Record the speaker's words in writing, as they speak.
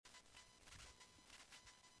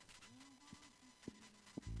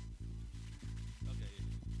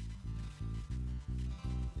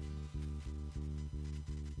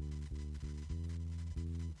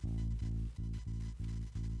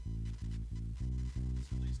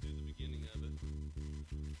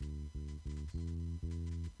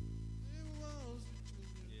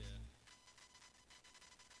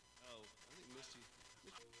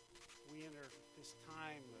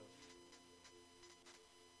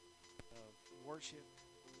worship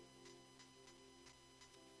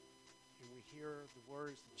and we hear the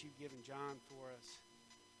words that you've given John for us,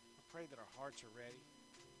 I pray that our hearts are ready.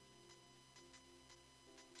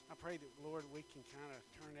 I pray that, Lord, we can kind of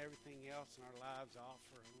turn everything else in our lives off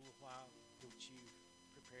for a little while that you've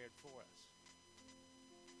prepared for us.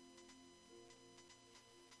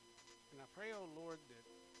 And I pray, oh Lord, that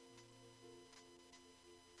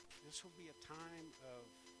this will be a time of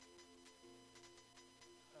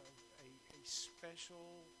a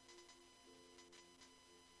special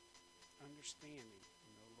understanding,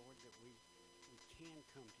 Lord, that we can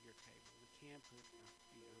come to your table. We can put our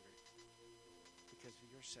feet under it because of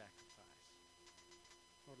your sacrifice.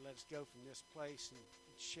 Lord, let us go from this place and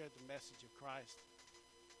share the message of Christ.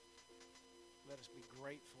 Let us be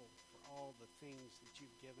grateful for all the things that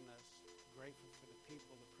you've given us, grateful for the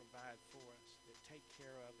people that provide for us, that take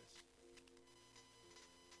care of us,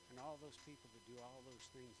 and all those people that do all those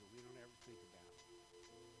things that we don't ever think about.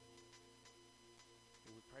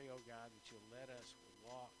 And we pray, oh God, that you'll let us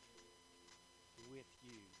walk with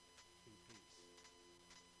you in peace.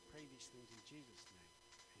 Pray these things in Jesus' name.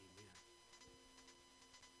 Amen.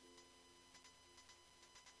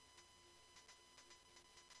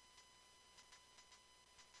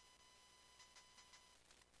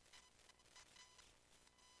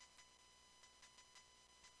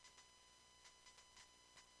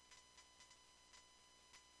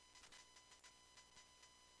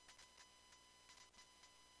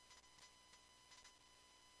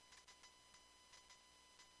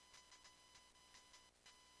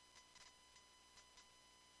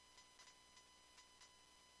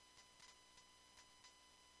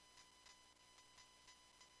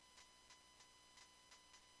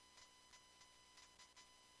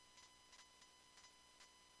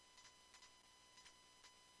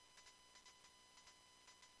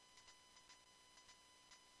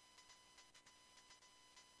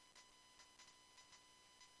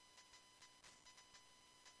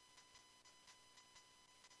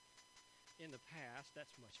 In the past,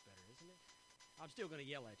 that's much better, isn't it? I'm still going to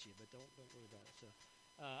yell at you, but don't worry about it. So,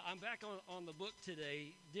 I'm back on the book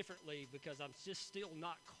today differently because I'm just still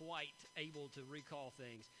not quite able to recall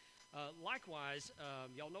things. Likewise,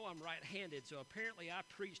 y'all know I'm right-handed, so apparently I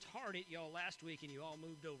preached hard at y'all last week, and you all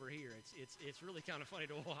moved over here. It's really kind of funny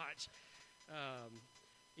to watch. And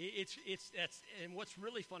what's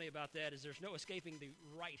really funny about that is there's no escaping the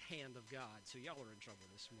right hand of God. So y'all are in trouble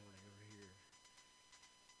this morning over here.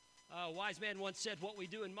 A wise man once said, what we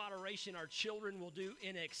do in moderation, our children will do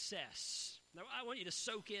in excess. Now, I want you to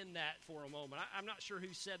soak in that for a moment. I'm not sure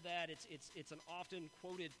who said that. It's an often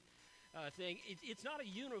quoted thing. It's not a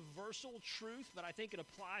universal truth, but I think it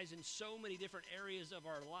applies in so many different areas of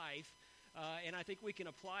our life. And I think we can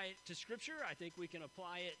apply it to Scripture. I think we can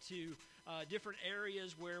apply it to different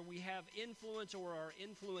areas where we have influence or are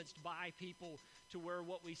influenced by people, to where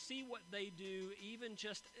what we see what they do, even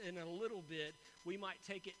just in a little bit, we might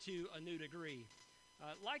take it to a new degree.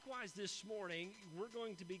 Likewise, this morning, we're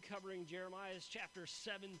going to be covering Jeremiah's chapter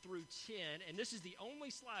 7 through 10, and this is the only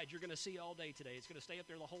slide you're going to see all day today. It's going to stay up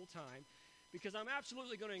there the whole time, because I'm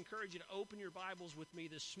absolutely going to encourage you to open your Bibles with me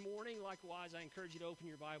this morning. Likewise, I encourage you to open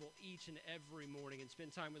your Bible each and every morning and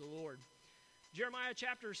spend time with the Lord. Jeremiah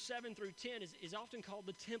chapter 7 through 10 is often called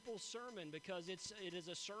the Temple Sermon because it is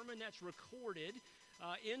a sermon that's recorded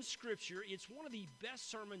in Scripture. It's one of the best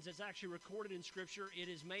sermons that's actually recorded in Scripture. It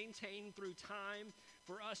is maintained through time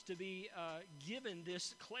for us to be given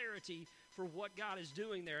this clarity for what God is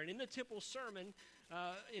doing there. And in the Temple Sermon,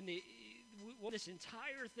 this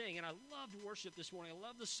entire thing, and I loved worship this morning. I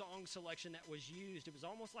love the song selection that was used. It was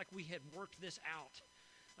almost like we had worked this out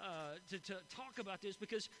to talk about this,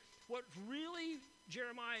 because what really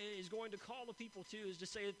Jeremiah is going to call the people to is to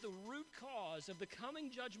say that the root cause of the coming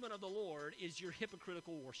judgment of the Lord is your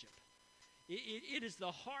hypocritical worship. It is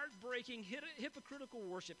the heartbreaking hypocritical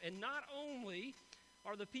worship. And not only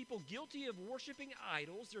are the people guilty of worshiping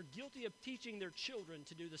idols, they're guilty of teaching their children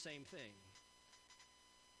to do the same thing.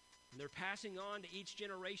 And they're passing on to each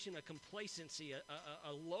generation a complacency,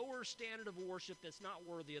 a lower standard of worship that's not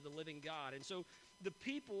worthy of the living God. And so the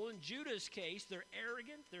people, in Judah's case, they're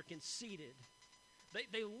arrogant, they're conceited.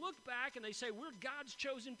 They look back and they say, we're God's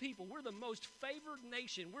chosen people. We're the most favored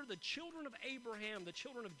nation. We're the children of Abraham, the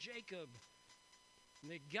children of Jacob.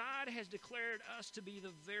 And that God has declared us to be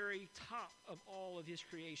the very top of all of his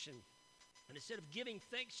creation. And instead of giving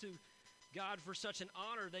thanks to God for such an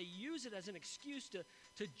honor, they use it as an excuse to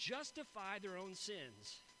justify their own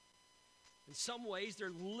sins. In some ways,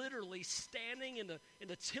 they're literally standing in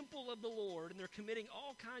the temple of the Lord, and they're committing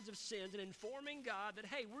all kinds of sins and informing God that,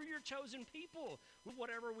 hey, we're your chosen people,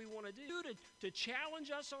 whatever we want to do, to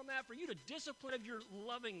challenge us on that, for you to discipline of your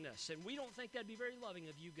lovingness. And we don't think that'd be very loving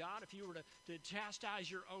of you, God, if you were to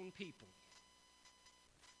chastise your own people.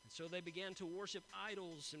 And so they began to worship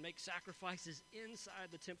idols and make sacrifices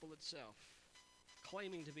inside the temple itself,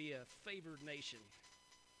 claiming to be a favored nation.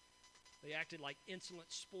 They acted like insolent,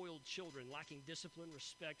 spoiled children, lacking discipline,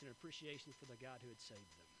 respect, and appreciation for the God who had saved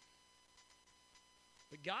them.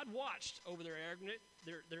 But God watched over their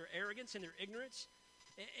arrogance and their ignorance.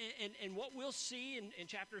 And what we'll see in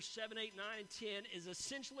chapters 7, 8, 9, and 10 is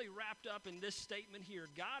essentially wrapped up in this statement here.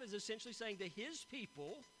 God is essentially saying to his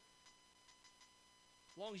people,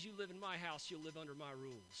 as long as you live in my house, you'll live under my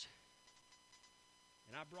rules.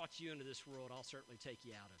 And I brought you into this world, I'll certainly take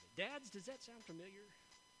you out of it. Dads, does that sound familiar?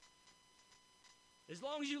 As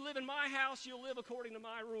long as you live in my house, you'll live according to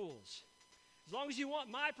my rules. As long as you want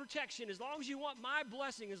my protection, as long as you want my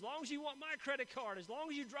blessing, as long as you want my credit card, as long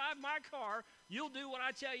as you drive my car, you'll do what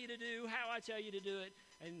I tell you to do, how I tell you to do it,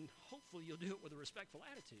 and hopefully you'll do it with a respectful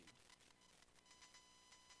attitude.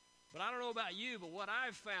 But I don't know about you, but what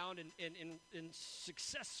I've found in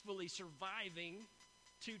successfully surviving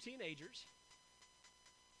two teenagers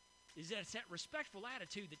is that it's that respectful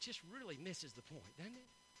attitude that just really misses the point, doesn't it?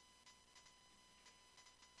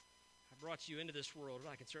 Brought you into this world, and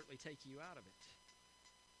I can certainly take you out of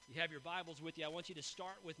it. You have your Bibles with you. I want you to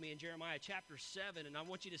start with me in Jeremiah chapter 7, and I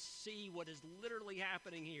want you to see what is literally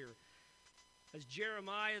happening here. As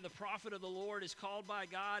Jeremiah, the prophet of the Lord, is called by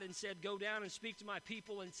God and said, go down and speak to my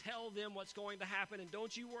people and tell them what's going to happen. And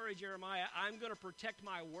don't you worry, Jeremiah, I'm going to protect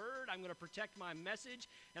my word, I'm going to protect my message,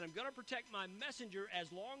 and I'm going to protect my messenger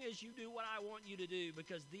as long as you do what I want you to do,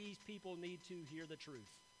 because these people need to hear the truth.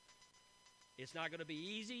 It's not going to be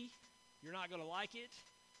easy. You're not going to like it.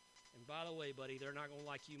 And by the way, buddy, they're not going to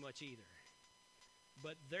like you much either.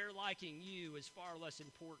 But their liking you is far less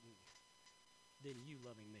important than you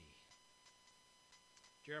loving me.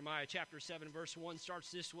 Jeremiah chapter 7 verse 1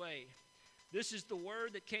 starts this way. This is the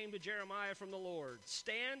word that came to Jeremiah from the Lord.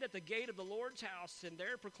 Stand at the gate of the Lord's house and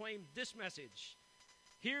there proclaim this message.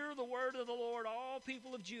 Hear the word of the Lord, all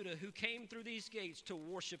people of Judah who came through these gates to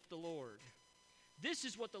worship the Lord. This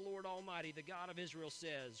is what the Lord Almighty, the God of Israel,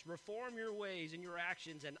 says. Reform your ways and your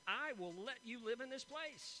actions, and I will let you live in this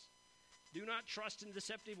place. Do not trust in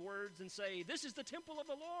deceptive words and say, this is the temple of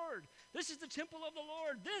the Lord. This is the temple of the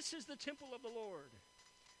Lord. This is the temple of the Lord.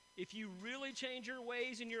 If you really change your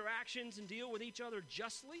ways and your actions and deal with each other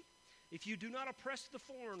justly, if you do not oppress the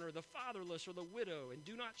foreigner, the fatherless, or the widow, and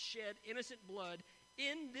do not shed innocent blood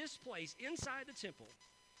in this place, inside the temple,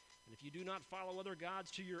 and if you do not follow other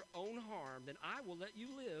gods to your own harm, then I will let you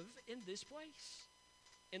live in this place,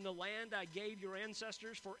 in the land I gave your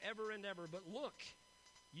ancestors forever and ever. But look,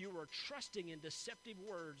 you are trusting in deceptive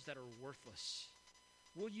words that are worthless.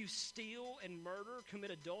 Will you steal and murder,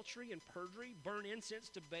 commit adultery and perjury, burn incense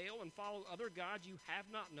to Baal, and follow other gods you have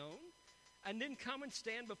not known, and then come and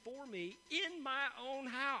stand before me in my own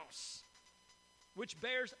house, which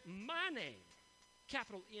bears my name,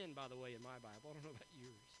 capital N, by the way, in my Bible, I don't know about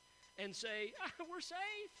yours, and say, we're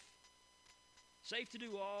safe. Safe to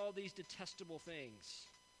do all these detestable things.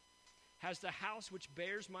 Has the house which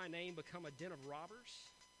bears my name become a den of robbers?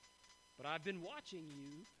 But I've been watching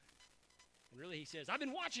you. And really he says, I've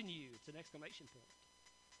been watching you. It's an exclamation point,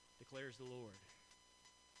 declares the Lord.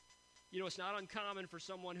 You know, it's not uncommon for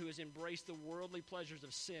someone who has embraced the worldly pleasures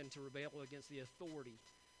of sin to rebel against the authority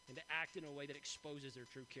and to act in a way that exposes their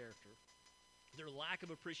true character. Their lack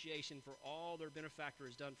of appreciation for all their benefactor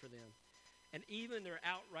has done for them, and even their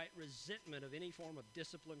outright resentment of any form of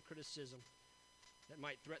discipline, criticism that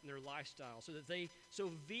might threaten their lifestyle, so that they so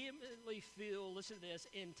vehemently feel, listen to this,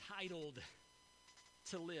 entitled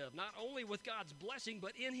to live, not only with God's blessing,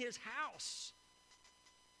 but in his house,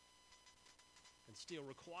 and still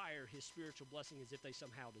require his spiritual blessing as if they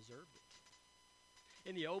somehow deserved it.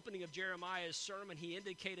 In the opening of Jeremiah's sermon, he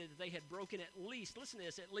indicated that they had broken at least, listen to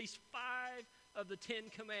this, at least 5 of the 10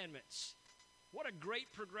 commandments. What a great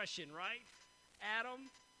progression, right? Adam,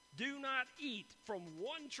 do not eat from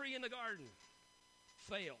one tree in the garden.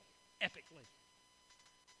 Fail epically.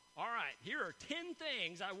 All right, here are 10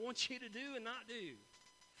 things I want you to do and not do.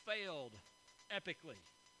 Failed epically.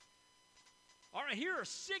 All right, here are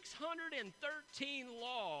 613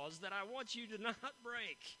 laws that I want you to not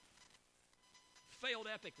break. Failed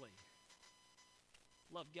epically.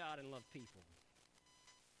 Love God and love people.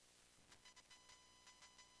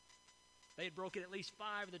 They had broken at least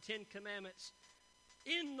 5 of the 10 commandments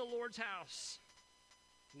in the Lord's house.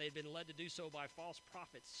 And they'd been led to do so by false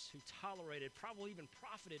prophets who tolerated, probably even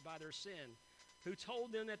profited by their sin, who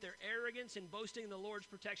told them that their arrogance in boasting in the Lord's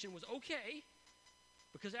protection was okay,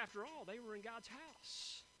 because after all, they were in God's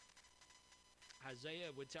house. Isaiah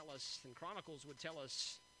would tell us, and Chronicles would tell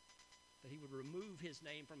us, that he would remove his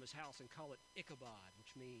name from his house and call it Ichabod,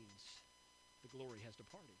 which means the glory has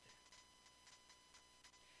departed.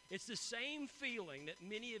 It's the same feeling that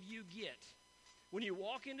many of you get when you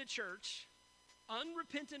walk into church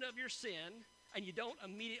unrepentant of your sin and you don't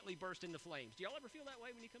immediately burst into flames. Do y'all ever feel that way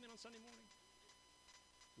when you come in on Sunday morning?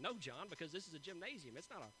 No, John, because this is a gymnasium. It's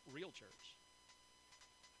not a real church.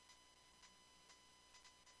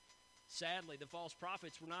 Sadly, the false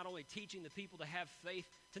prophets were not only teaching the people to have faith,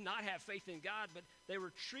 to not have faith in God, but they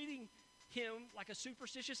were treating him like a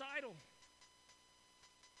superstitious idol.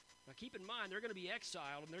 Now keep in mind, they're going to be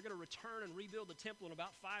exiled, and they're going to return and rebuild the temple in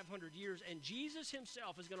about 500 years, and Jesus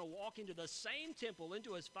himself is going to walk into the same temple,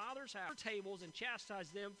 into his Father's house, tables, and chastise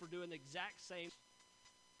them for doing the exact same.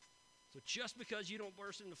 So just because you don't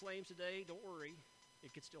burst into flames today, don't worry,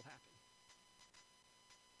 it could still happen.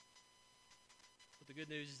 But the good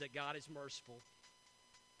news is that God is merciful.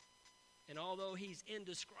 And although he's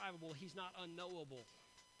indescribable, he's not unknowable.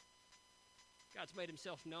 God's made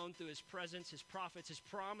himself known through his presence, his prophets, his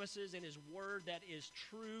promises, and his word that is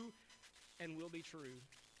true and will be true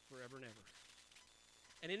forever and ever.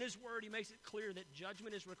 And in his word, he makes it clear that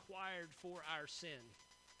judgment is required for our sin,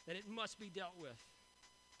 that it must be dealt with.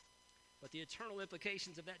 But the eternal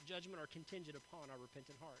implications of that judgment are contingent upon our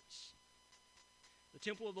repentant hearts. The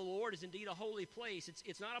temple of the Lord is indeed a holy place.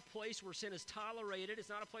 It's not a place where sin is tolerated. It's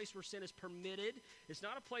not a place where sin is permitted. It's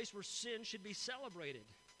not a place where sin should be celebrated.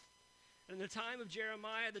 And in the time of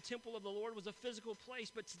Jeremiah, the temple of the Lord was a physical place,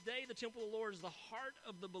 but today the temple of the Lord is the heart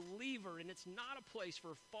of the believer, and it's not a place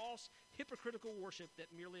for false, hypocritical worship that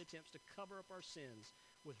merely attempts to cover up our sins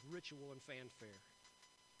with ritual and fanfare.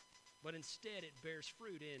 But instead, it bears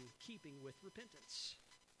fruit in keeping with repentance.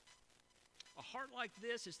 A heart like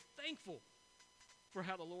this is thankful for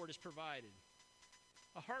how the Lord has provided.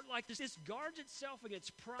 A heart like this guards itself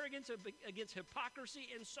against pride, against hypocrisy,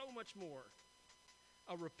 and so much more.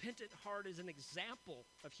 A repentant heart is an example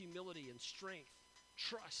of humility and strength,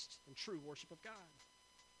 trust, and true worship of God.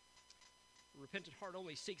 A repentant heart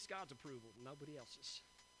only seeks God's approval, nobody else's.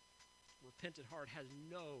 A repentant heart has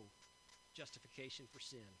no justification for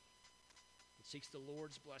sin. It seeks the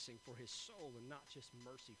Lord's blessing for his soul and not just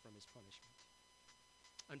mercy from his punishment.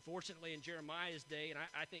 Unfortunately, in Jeremiah's day, and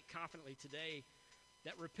I think confidently today,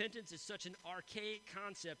 that repentance is such an archaic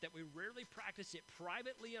concept that we rarely practice it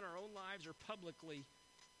privately in our own lives or publicly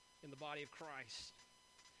in the body of Christ.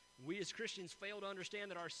 We as Christians fail to understand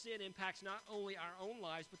that our sin impacts not only our own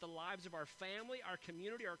lives, but the lives of our family, our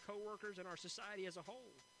community, our coworkers, and our society as a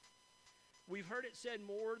whole. We've heard it said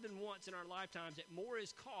more than once in our lifetimes that more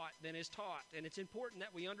is caught than is taught. And it's important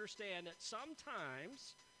that we understand that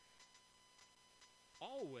sometimes,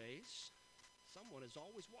 always, someone is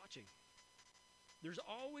always watching. There's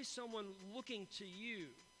always someone looking to you,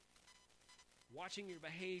 watching your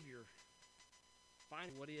behavior,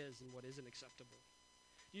 finding what is and what isn't acceptable.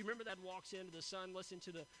 Do you remember that walks into the son, listening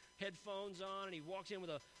to the headphones on, and he walks in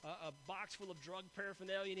with a box full of drug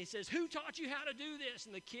paraphernalia, and he says, "Who taught you how to do this?"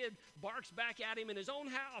 And the kid barks back at him in his own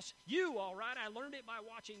house, "You, all right, I learned it by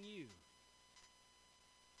watching you."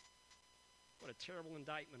 What a terrible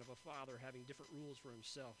indictment of a father having different rules for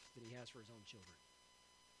himself than he has for his own children.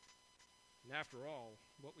 And after all,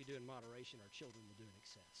 what we do in moderation, our children will do in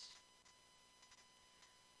excess.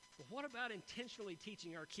 But what about intentionally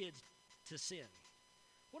teaching our kids to sin?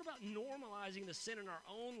 What about normalizing the sin in our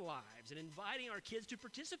own lives and inviting our kids to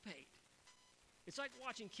participate? It's like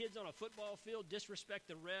watching kids on a football field disrespect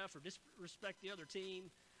the ref or disrespect the other team,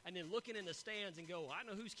 and then looking in the stands and go, "I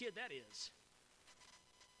know whose kid that is."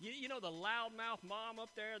 You know the loudmouth mom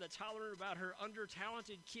up there that's hollering about her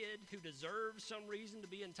under-talented kid who deserves some reason to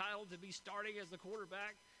be entitled to be starting as the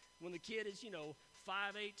quarterback when the kid is,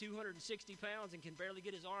 5'8", 260 pounds and can barely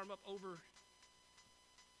get his arm up over.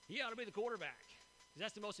 He ought to be the quarterback, because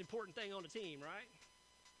that's the most important thing on the team, right?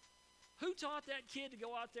 Who taught that kid to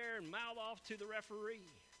go out there and mouth off to the referee?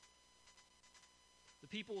 The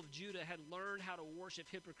people of Judah had learned how to worship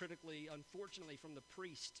hypocritically, unfortunately, from the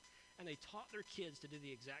priest. And they taught their kids to do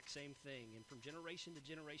the exact same thing. And from generation to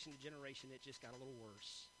generation to generation, it just got a little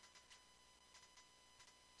worse.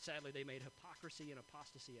 Sadly, they made hypocrisy and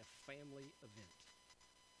apostasy a family event.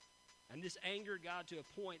 And this angered God to a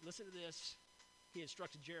point. Listen to this. He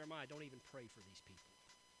instructed Jeremiah, "Don't even pray for these people.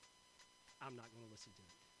 I'm not going to listen to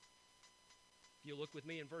it." If you look with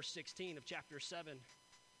me in verse 16 of chapter 7,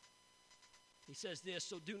 He says this,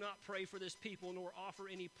 so do not pray for this people, nor offer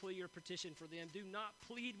any plea or petition for them. Do not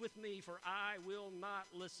plead with me, for I will not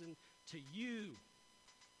listen to you.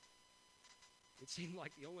 It seemed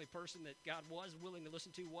like the only person that God was willing to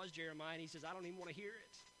listen to was Jeremiah, and he says, I don't even want to hear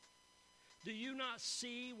it. Do you not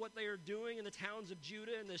see what they are doing in the towns of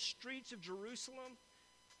Judah and the streets of Jerusalem?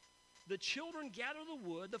 The children gather the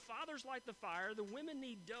wood, the fathers light the fire, the women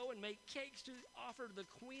knead dough and make cakes to offer to the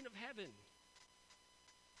Queen of Heaven.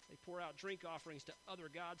 They pour out drink offerings to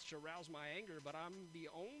other gods to arouse my anger, but am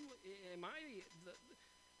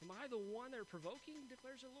I the one they're provoking,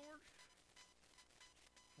 declares the Lord?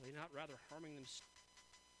 Are they not rather harming them?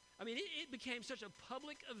 It became such a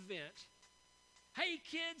public event. Hey,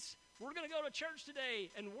 kids, we're going to go to church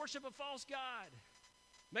today and worship a false god.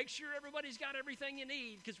 Make sure everybody's got everything you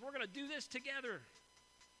need because we're going to do this together.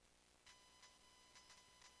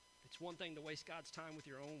 It's one thing to waste God's time with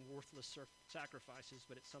your own worthless sacrifices,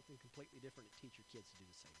 but it's something completely different to teach your kids to do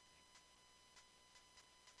the same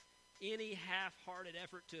thing. Any half-hearted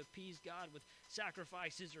effort to appease God with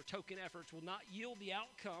sacrifices or token efforts will not yield the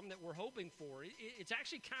outcome that we're hoping for. It's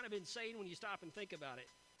actually kind of insane when you stop and think about it.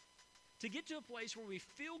 To get to a place where we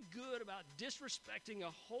feel good about disrespecting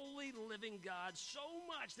a holy, living God so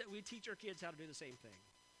much that we teach our kids how to do the same thing.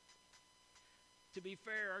 To be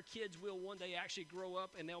fair, our kids will one day actually grow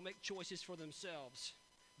up and they'll make choices for themselves.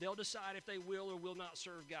 They'll decide if they will or will not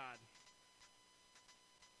serve God.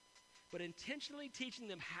 But intentionally teaching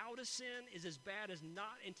them how to sin is as bad as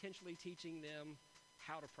not intentionally teaching them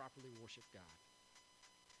how to properly worship God.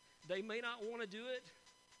 They may not want to do it,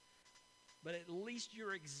 but at least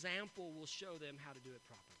your example will show them how to do it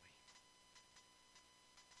properly.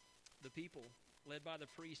 The people, led by the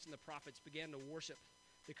priests and the prophets, began to worship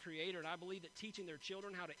the Creator, and I believe that teaching their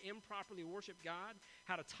children how to improperly worship God,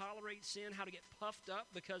 how to tolerate sin, how to get puffed up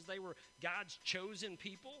because they were God's chosen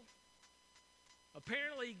people,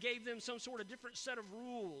 apparently gave them some sort of different set of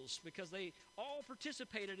rules because they all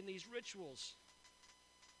participated in these rituals.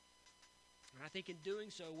 And I think in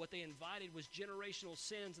doing so, what they invited was generational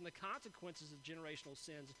sins and the consequences of generational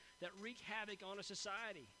sins that wreak havoc on a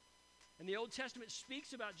society. And the Old Testament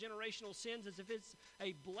speaks about generational sins as if it's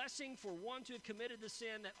a blessing for one to have committed the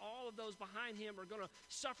sin, that all of those behind him are going to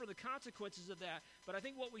suffer the consequences of that. But I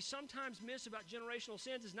think what we sometimes miss about generational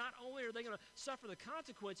sins is not only are they going to suffer the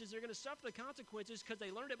consequences, they're going to suffer the consequences because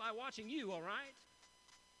they learned it by watching you, all right?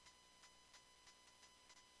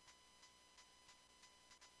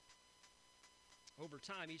 Over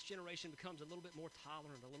time, each generation becomes a little bit more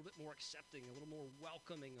tolerant, a little bit more accepting, a little more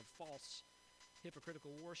welcoming of false,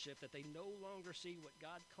 hypocritical worship, that they no longer see what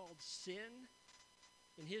God called sin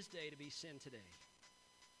in his day to be sin today.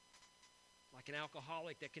 Like an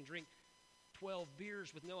alcoholic that can drink 12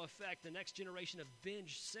 beers with no effect, the next generation of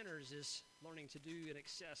binge sinners is learning to do in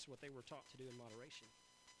excess what they were taught to do in moderation.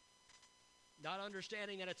 Not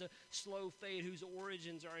understanding that it's a slow fade whose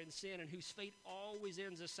origins are in sin and whose fate always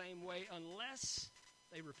ends the same way unless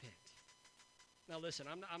they repent. Now listen,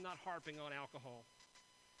 I'm not harping on alcohol.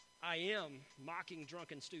 I am mocking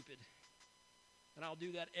drunk and stupid. And I'll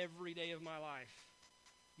do that every day of my life.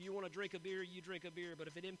 You want to drink a beer, you drink a beer. But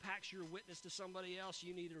if it impacts your witness to somebody else,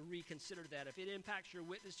 you need to reconsider that. If it impacts your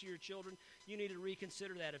witness to your children, you need to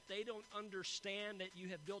reconsider that. If they don't understand that you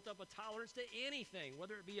have built up a tolerance to anything,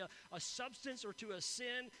 whether it be a substance or to a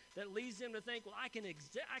sin that leads them to think, well, I can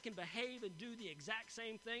behave and do the exact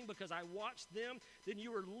same thing because I watched them, then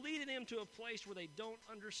you are leading them to a place where they don't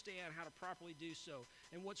understand how to properly do so.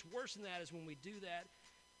 And what's worse than that is when we do that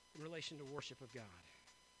in relation to worship of God.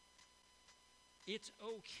 It's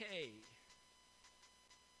okay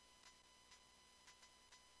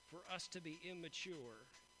for us to be immature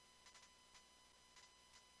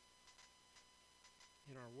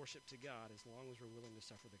in our worship to God as long as we're willing to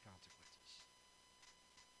suffer the consequences.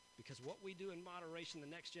 Because what we do in moderation, the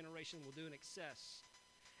next generation will do in excess.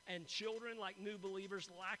 And children, like new believers,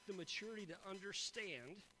 lack the maturity to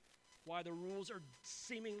understand why the rules are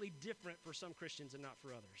seemingly different for some Christians and not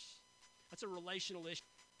for others. That's a relational issue.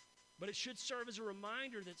 But it should serve as a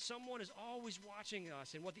reminder that someone is always watching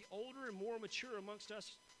us. And what the older and more mature amongst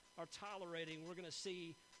us are tolerating, we're going to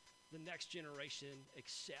see the next generation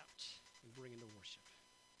accept and bring into worship.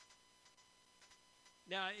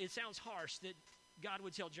 Now, it sounds harsh that God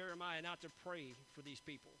would tell Jeremiah not to pray for these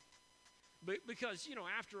people. Because,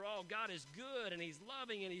 after all, God is good and he's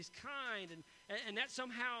loving and he's kind. And that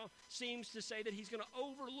somehow seems to say that he's going to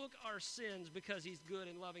overlook our sins because he's good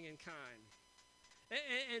and loving and kind.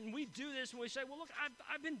 And we do this when we say, well, look,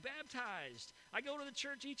 I've been baptized. I go to the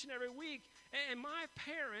church each and every week. And my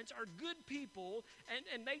parents are good people.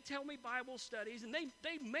 And they tell me Bible studies. And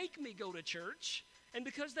they make me go to church. And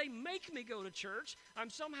because they make me go to church, I'm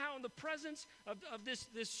somehow in the presence of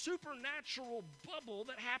this supernatural bubble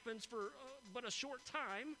that happens for but a short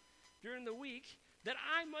time during the week, that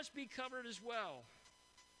I must be covered as well.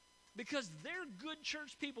 Because they're good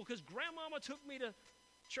church people, because grandmama took me to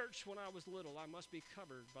church when I was little, I must be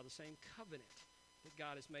covered by the same covenant that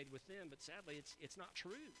God has made with them. But sadly, it's not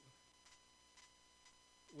true.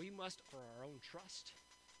 We must, for our own trust,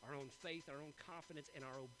 our own faith, our own confidence, and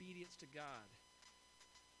our obedience to God,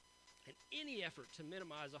 and any effort to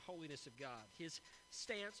minimize the holiness of God, his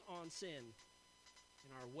stance on sin,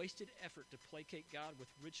 and our wasted effort to placate God with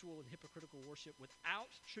ritual and hypocritical worship without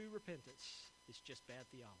true repentance is just bad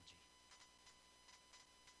theology.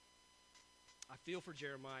 I feel for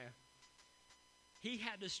Jeremiah. He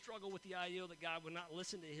had to struggle with the idea that God would not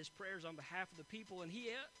listen to his prayers on behalf of the people, and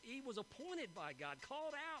he was appointed by God,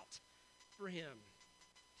 called out for him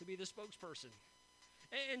to be the spokesperson.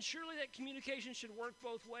 And surely that communication should work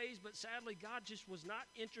both ways, but sadly, God just was not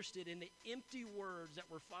interested in the empty words that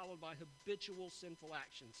were followed by habitual sinful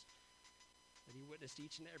actions that he witnessed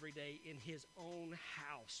each and every day in his own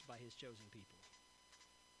house by his chosen people.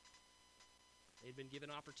 They'd been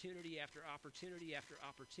given opportunity after opportunity after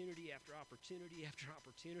opportunity after opportunity after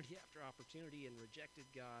opportunity after opportunity and rejected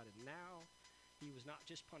God. And now he was not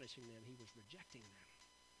just punishing them, he was rejecting them.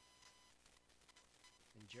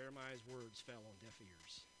 And Jeremiah's words fell on deaf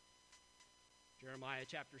ears. Jeremiah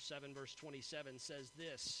chapter 7 verse 27 says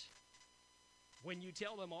this: when you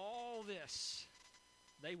tell them all this,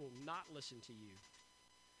 they will not listen to you.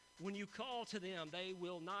 When you call to them, they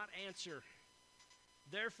will not answer.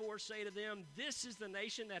 Therefore say to them, this is the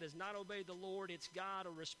nation that has not obeyed the Lord, its God,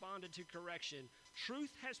 or responded to correction.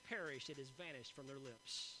 Truth has perished, it has vanished from their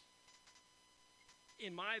lips.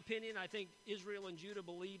 In my opinion, I think Israel and Judah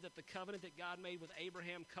believed that the covenant that God made with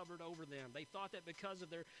Abraham covered over them. They thought that because of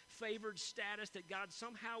their favored status that God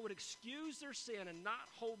somehow would excuse their sin and not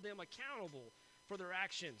hold them accountable for their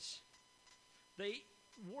actions. They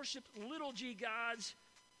worshiped little g gods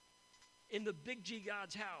in the big G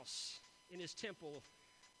God's house, in his temple.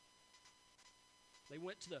 They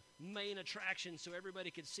went to the main attraction so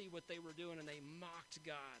everybody could see what they were doing, and they mocked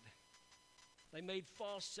God. They made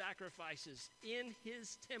false sacrifices in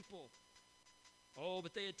his temple. Oh,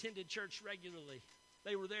 but they attended church regularly.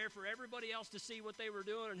 They were there for everybody else to see what they were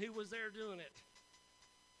doing and who was there doing it.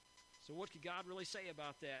 So what could God really say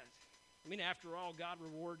about that? I mean, after all, God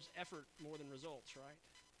rewards effort more than results, right?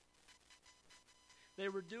 They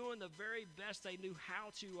were doing the very best they knew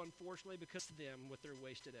how to, unfortunately, because of them with their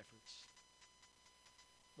wasted efforts.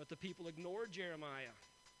 But the people ignored Jeremiah.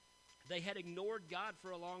 They had ignored God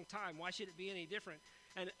for a long time. Why should it be any different?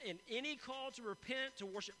 And any call to repent, to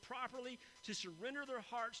worship properly, to surrender their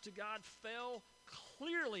hearts to God fell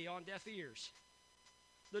clearly on deaf ears.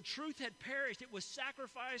 The truth had perished. It was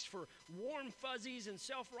sacrificed for warm fuzzies and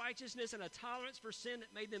self-righteousness and a tolerance for sin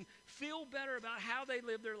that made them feel better about how they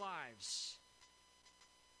lived their lives.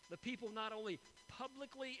 The people not only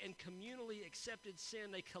publicly and communally accepted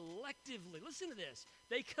sin, they collectively, listen to this,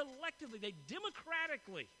 they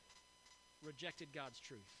democratically rejected God's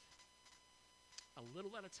truth. A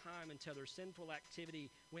little at a time until their sinful activity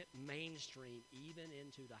went mainstream, even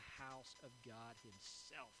into the house of God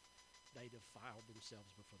himself. They defiled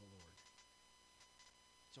themselves before the Lord.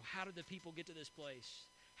 So how did the people get to this place?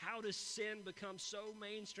 How does sin become so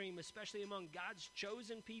mainstream, especially among God's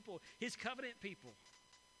chosen people, his covenant people?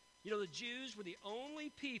 You know, the Jews were the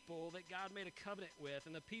only people that God made a covenant with,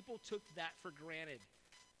 and the people took that for granted.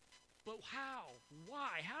 But how?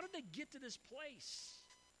 Why? How did they get to this place?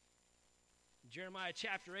 In Jeremiah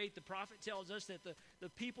chapter 8, the prophet tells us that the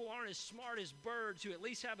people aren't as smart as birds who at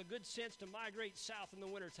least have a good sense to migrate south in the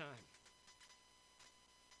wintertime.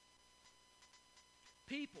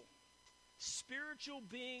 People, spiritual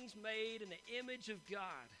beings made in the image of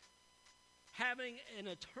God, having an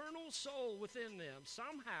eternal soul within them,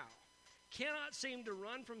 somehow cannot seem to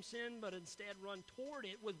run from sin, but instead run toward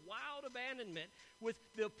it with wild abandonment, with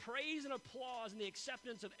the praise and applause and the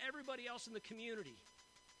acceptance of everybody else in the community.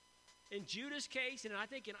 In Judah's case, and I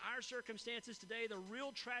think in our circumstances today, the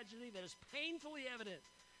real tragedy that is painfully evident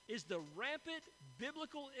is the rampant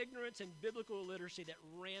biblical ignorance and biblical illiteracy that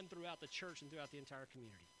ran throughout the church and throughout the entire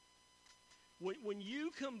community. When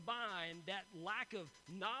you combine that lack of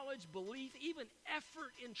knowledge, belief, even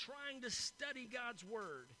effort in trying to study God's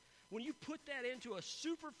word, when you put that into a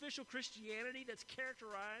superficial Christianity that's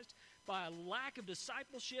characterized by a lack of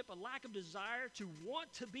discipleship, a lack of desire to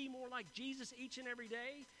want to be more like Jesus each and every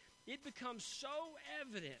day, it becomes so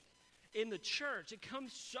evident in the church. It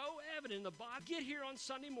comes so evident in the body. Get here on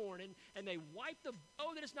Sunday morning and they wipe the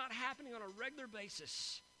that it's not happening on a regular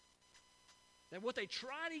basis. That what they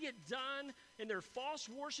try to get done in their false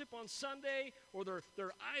worship on Sunday or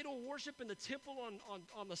their idol worship in the temple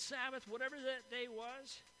on the Sabbath, whatever that day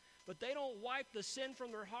was, but they don't wipe the sin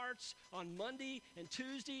from their hearts on Monday and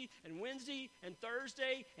Tuesday and Wednesday and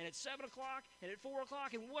Thursday and at 7 o'clock and at 4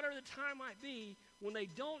 o'clock and whatever the time might be, when they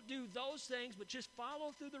don't do those things but just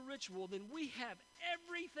follow through the ritual, then we have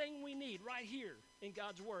everything we need right here in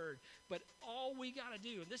God's Word. But all we got to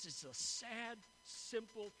do, and this is a sad,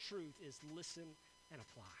 simple truth, is listen and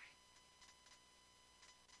apply.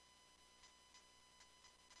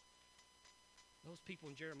 Those people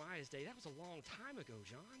in Jeremiah's day, that was a long time ago,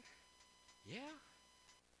 John. Yeah?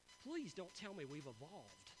 Please don't tell me we've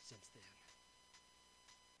evolved since then.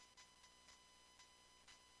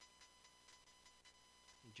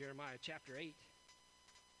 In Jeremiah chapter 8,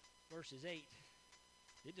 verses 8,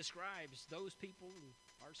 it describes those people and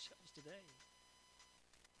ourselves today.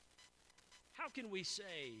 How can we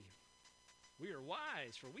say we are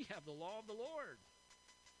wise, for we have the law of the Lord,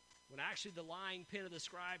 when actually the lying pen of the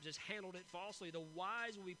scribes has handled it falsely? The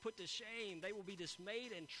wise will be put to shame. They will be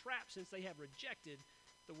dismayed and trapped, since they have rejected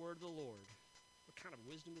the word of the Lord. What kind of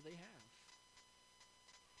wisdom do they have?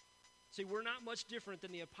 See, we're not much different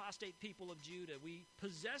than the apostate people of Judah. We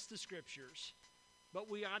possess the scriptures, but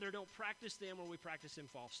we either don't practice them or we practice them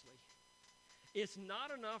falsely. It's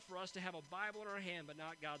not enough for us to have a Bible in our hand but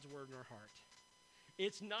not God's word in our heart.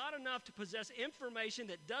 It's not enough to possess information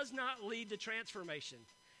that does not lead to transformation.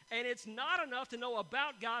 And it's not enough to know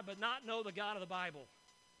about God but not know the God of the Bible.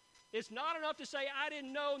 It's not enough to say, I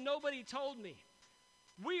didn't know, nobody told me.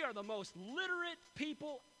 We are the most literate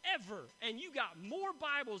people ever, and you got more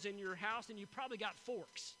Bibles in your house than you probably got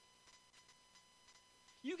forks.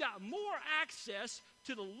 You got more access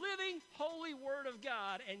to the living, holy Word of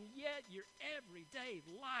God, and yet your everyday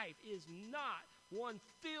life is not one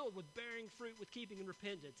filled with bearing fruit, with keeping in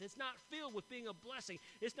repentance. It's not filled with being a blessing.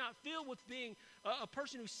 It's not filled with being a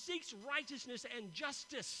person who seeks righteousness and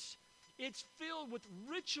justice. It's filled with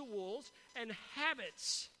rituals and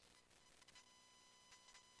habits.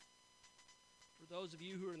 For those of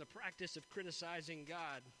you who are in the practice of criticizing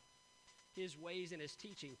God, His ways and His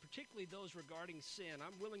teaching, particularly those regarding sin,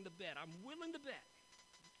 I'm willing to bet,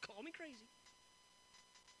 call me crazy,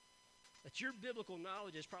 that your biblical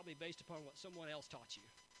knowledge is probably based upon what someone else taught you,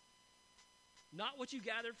 not what you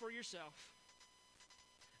gathered for yourself.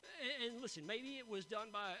 And listen, maybe it was done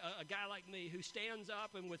by a guy like me who stands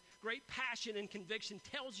up and with great passion and conviction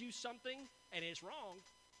tells you something and it's wrong,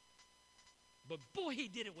 but boy, he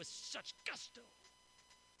did it with such gusto.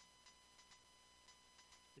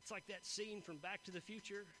 It's like that scene from Back to the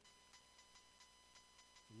Future.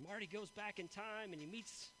 Marty goes back in time and he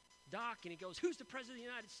meets Doc, and he goes, who's the President of the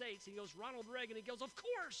United States? And he goes, Ronald Reagan. He goes, of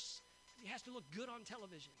course. He has to look good on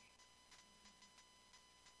television.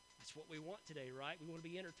 That's what we want today, right? We want to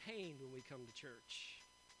be entertained when we come to church.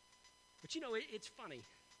 But you know, it's funny.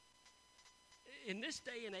 In this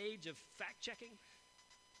day and age of fact-checking,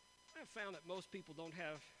 I've found that most people don't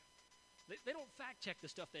have, they don't fact-check the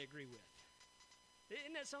stuff they agree with.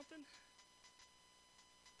 Isn't that something?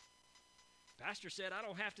 Pastor said, I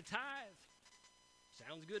don't have to tithe.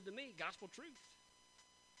 Sounds good to me. Gospel truth.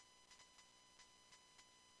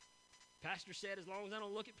 Pastor said, as long as I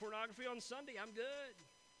don't look at pornography on Sunday, I'm good.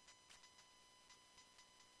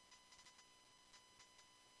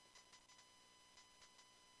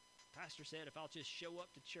 Pastor said, if I'll just show up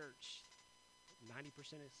to church, 90%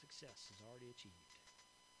 of success is already achieved.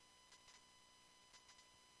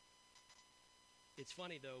 It's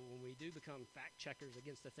funny, though, when we do become fact checkers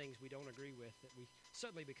against the things we don't agree with, that we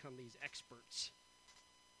suddenly become these experts,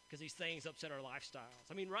 because these things upset our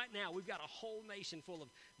lifestyles. I mean, right now, we've got a whole nation full of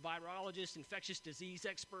virologists, infectious disease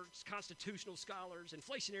experts, constitutional scholars,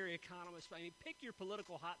 inflationary economists. I mean, pick your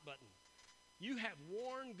political hot button. You have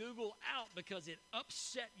worn Google out because it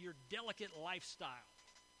upset your delicate lifestyle.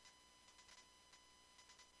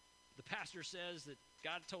 The pastor says that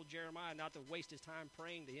God told Jeremiah not to waste his time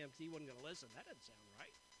praying to him because he wasn't going to listen. That doesn't sound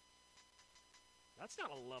right. That's not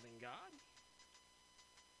a loving God.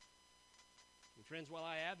 And friends, while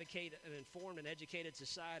I advocate an informed and educated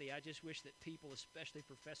society, I just wish that people, especially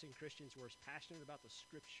professing Christians, were as passionate about the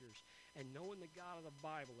Scriptures and knowing the God of the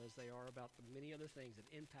Bible as they are about the many other things that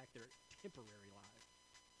impact their temporary life,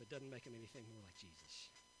 but doesn't make them anything more like Jesus.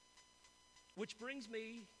 Which brings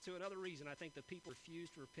me to another reason I think the people who refuse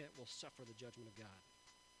to repent will suffer the judgment of God.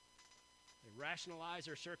 They rationalize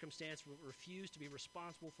their circumstance, but refuse to be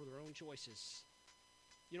responsible for their own choices.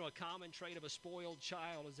 You know, a common trait of a spoiled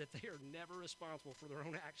child is that they are never responsible for their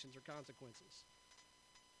own actions or consequences.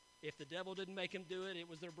 If the devil didn't make them do it, it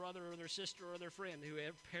was their brother or their sister or their friend who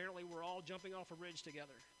apparently were all jumping off a bridge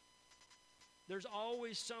together. There's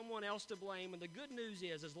always someone else to blame. And the good news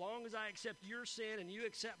is, as long as I accept your sin and you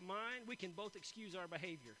accept mine, we can both excuse our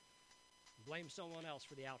behavior and blame someone else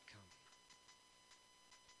for the outcome.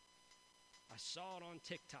 I saw it on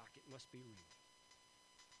TikTok. It must be real.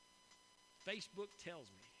 Facebook tells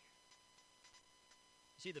me.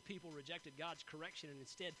 See, the people rejected God's correction and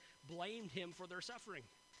instead blamed him for their suffering.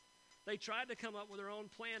 They tried to come up with their own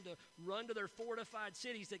plan to run to their fortified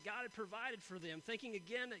cities that God had provided for them, thinking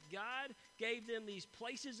again that God gave them these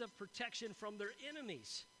places of protection from their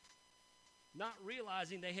enemies, not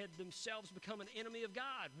realizing they had themselves become an enemy of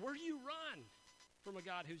God. Where do you run from a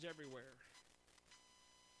God who's everywhere?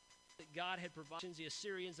 That God had provided the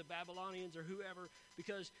Assyrians, the Babylonians, or whoever,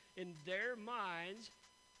 because in their minds,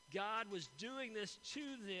 God was doing this to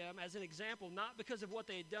them as an example, not because of what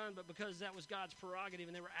they had done, but because that was God's prerogative,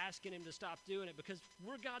 and they were asking him to stop doing it because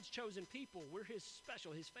we're God's chosen people. We're his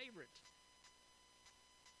special, his favorite.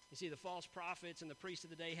 You see, the false prophets and the priests of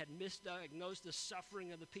the day had misdiagnosed the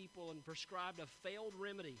suffering of the people and prescribed a failed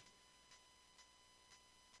remedy.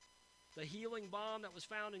 The healing balm that was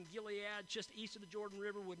found in Gilead, just east of the Jordan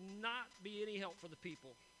River, would not be any help for the people.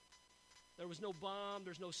 There was no balm,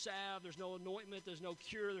 there's no salve, there's no anointment, there's no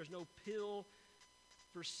cure, there's no pill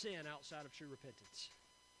for sin outside of true repentance.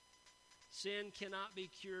 Sin cannot be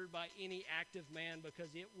cured by any act of man because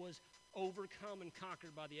it was overcome and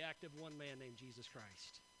conquered by the act of one man named Jesus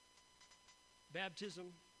Christ. Baptism,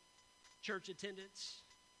 church attendance,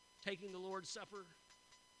 taking the Lord's Supper,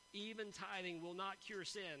 even tithing will not cure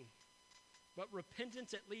sin, but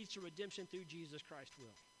repentance that leads to redemption through Jesus Christ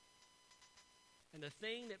will. And the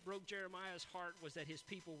thing that broke Jeremiah's heart was that his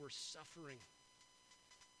people were suffering.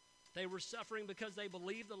 They were suffering because they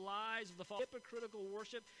believed the lies of the false hypocritical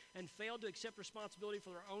worship and failed to accept responsibility for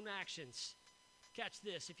their own actions. Catch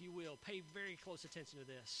this, if you will. Pay very close attention to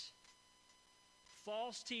this.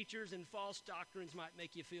 False teachers and false doctrines might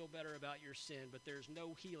make you feel better about your sin, but there's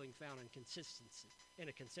no healing found in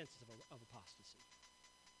a consensus of apostasy.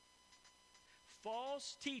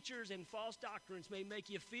 False teachers and false doctrines may make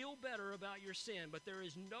you feel better about your sin, but there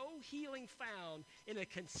is no healing found in a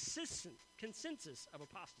consensus of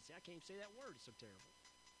apostasy. I can't even say that word, it's so terrible.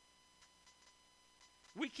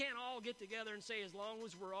 We can't all get together and say as long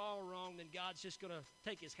as we're all wrong, then God's just going to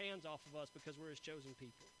take his hands off of us because we're his chosen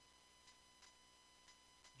people.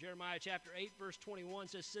 Jeremiah chapter 8, verse 21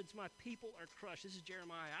 says, since my people are crushed, this is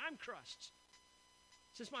Jeremiah, I'm crushed.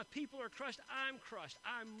 Since my people are crushed, I'm crushed.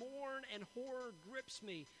 I mourn and horror grips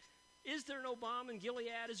me. Is there no balm in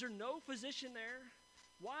Gilead? Is there no physician there?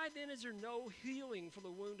 Why then is there no healing for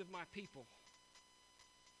the wound of my people?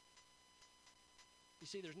 You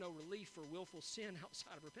see, there's no relief for willful sin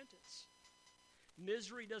outside of repentance.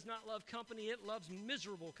 Misery does not love company, it loves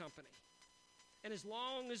miserable company. And as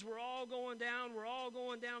long as we're all going down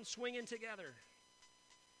swinging together.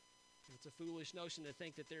 It's a foolish notion to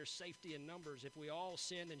think that there's safety in numbers. If we all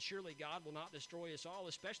sin, then surely God will not destroy us all,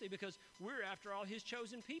 especially because we're, after all, his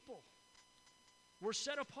chosen people. We're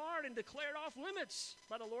set apart and declared off limits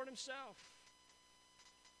by the Lord himself.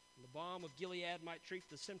 And the balm of Gilead might treat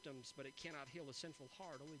the symptoms, but it cannot heal a sinful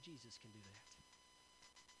heart. Only Jesus can do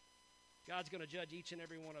that. God's going to judge each and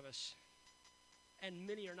every one of us, and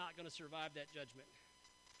many are not going to survive that judgment.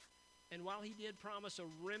 And while he did promise a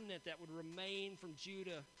remnant that would remain from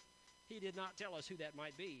Judah, he did not tell us who that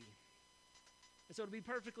might be. And so to be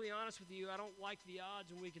perfectly honest with you, I don't like the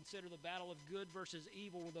odds when we consider the battle of good versus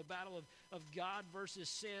evil, or the battle of God versus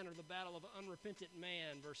sin, or the battle of unrepentant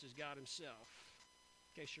man versus God himself.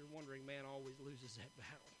 In case you're wondering, man always loses that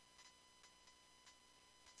battle.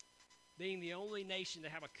 Being the only nation to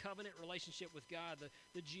have a covenant relationship with God,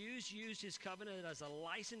 the Jews used his covenant as a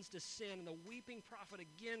license to sin, and the weeping prophet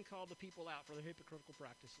again called the people out for their hypocritical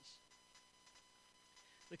practices.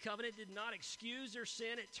 The covenant did not excuse their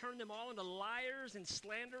sin. It turned them all into liars and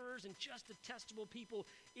slanderers and just detestable people,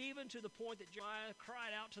 even to the point that Jeremiah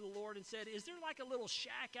cried out to the Lord and said, is there like a little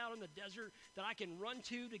shack out in the desert that I can run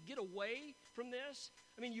to get away from this?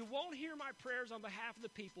 I mean, you won't hear my prayers on behalf of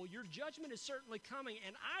the people. Your judgment is certainly coming,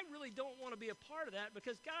 and I really don't want to be a part of that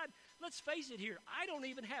because, God, let's face it here, I don't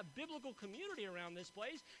even have biblical community around this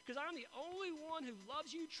place because I'm the only one who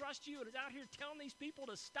loves you, trusts you, and is out here telling these people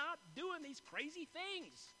to stop doing these crazy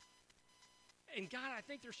things. And God, I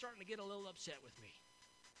think they're starting to get a little upset with me.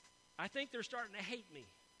 I think they're starting to hate me.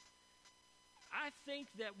 I think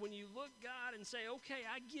that when you look, God, and say, okay,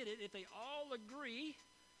 I get it, if they all agree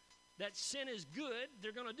that sin is good,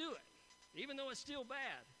 they're going to do it, even though it's still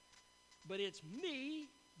bad. But it's me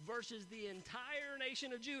versus the entire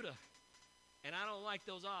nation of Judah, and I don't like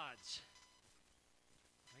those odds.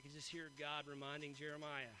 I can just hear God reminding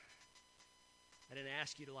Jeremiah, I didn't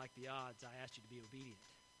ask you to like the odds. I asked you to be obedient.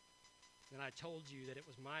 And I told you that it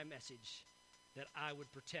was my message that I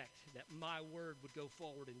would protect, that my word would go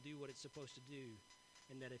forward and do what it's supposed to do,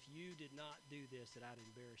 and that if you did not do this, that I'd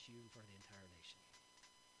embarrass you in front of the entire nation.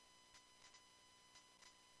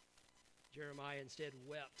 Jeremiah instead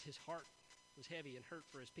wept. His heart was heavy and hurt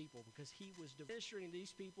for his people because he was ministering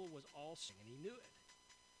these people was all sin, and he knew it.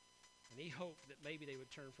 And he hoped that maybe they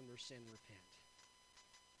would turn from their sin and repent.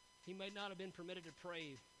 He may not have been permitted to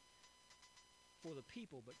pray for the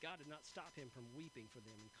people, but God did not stop him from weeping for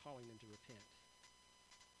them and calling them to repent.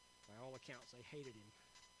 By all accounts, they hated him.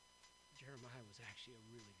 Jeremiah was actually a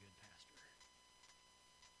really good pastor.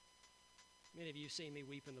 Many of you have seen me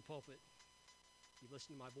weep in the pulpit. You've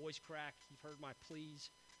listened to my voice crack. You've heard my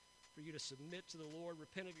pleas for you to submit to the Lord,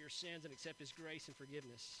 repent of your sins, and accept His grace and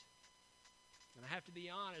forgiveness. And I have to be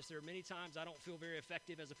honest, there are many times I don't feel very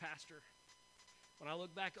effective as a pastor. When I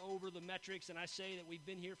look back over the metrics and I say that we've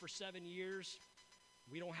been here for 7 years,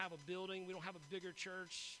 we don't have a building, we don't have a bigger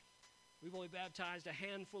church, we've only baptized a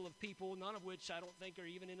handful of people, none of which I don't think are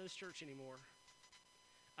even in this church anymore.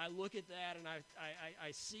 I look at that and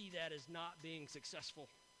I see that as not being successful.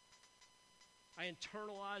 I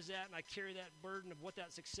internalize that and I carry that burden of what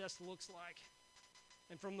that success looks like.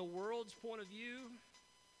 And from the world's point of view,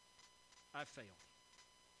 I've failed.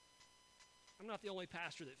 I'm not the only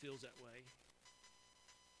pastor that feels that way.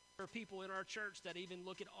 There are people in our church that even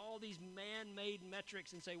look at all these man-made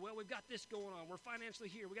metrics and say, well, we've got this going on. We're financially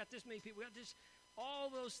here. We got this many people. We got this.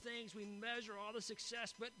 All those things, we measure all the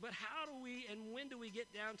success. But how do we and when do we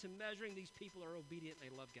get down to measuring these people are obedient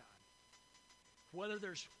and they love God? Whether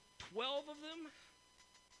there's 12 of them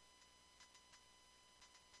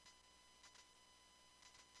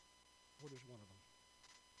or there's one of them.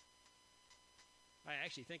 I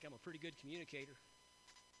actually think I'm a pretty good communicator.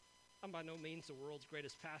 I'm by no means the world's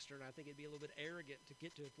greatest pastor, and I think it'd be a little bit arrogant to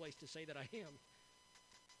get to a place to say that I am.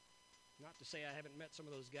 Not to say I haven't met some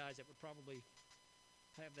of those guys that would probably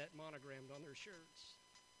have that monogrammed on their shirts.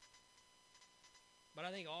 But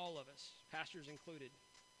I think all of us, pastors included,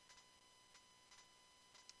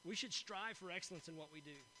 we should strive for excellence in what we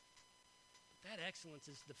do. But that excellence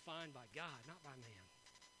is defined by God, not by man.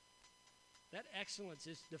 That excellence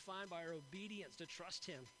is defined by our obedience to trust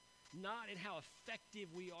Him, not in how effective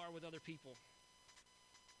we are with other people.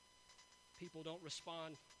 People don't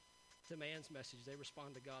respond to man's message. They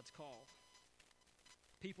respond to God's call.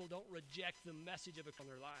 People don't reject the message of it on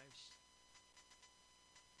their lives.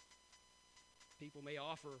 People may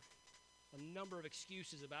offer a number of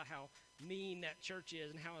excuses about how mean that church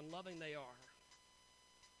is and how unloving they are.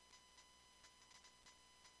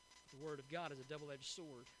 The Word of God is a double-edged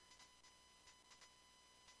sword.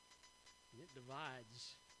 And it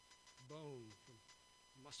divides bone from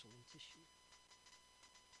muscle and tissue.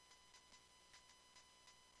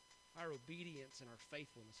 Our obedience and our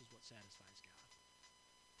faithfulness is what satisfies God.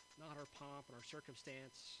 Not our pomp and our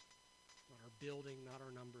circumstance, not our building, not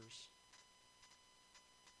our numbers,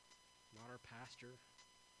 not our pastor,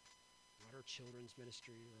 not our children's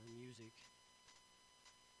ministry or our music.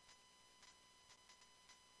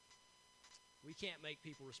 We can't make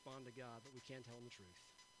people respond to God, but we can tell them the truth.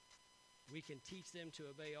 We can teach them to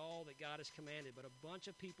obey all that God has commanded, but a bunch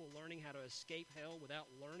of people learning how to escape hell without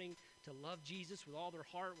learning to love Jesus with all their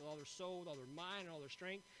heart, with all their soul, with all their mind, and all their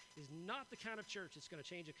strength is not the kind of church that's going to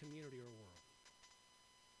change a community or a world.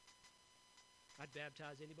 I'd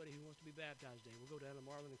baptize anybody who wants to be baptized today. We'll go down to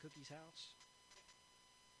Marlon and Cookie's house.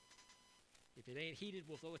 If it ain't heated,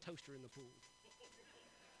 we'll throw a toaster in the pool.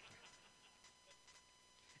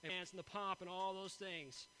 And the pomp and all those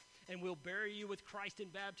things. And we'll bury you with Christ in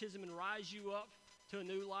baptism and rise you up to a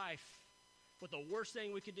new life. But the worst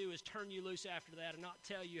thing we could do is turn you loose after that and not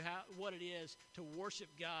tell you what it is to worship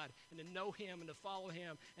God and to know Him and to follow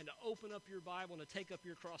Him and to open up your Bible and to take up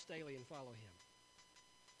your cross daily and follow Him.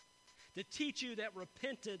 To teach you that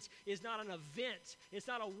repentance is not an event. It's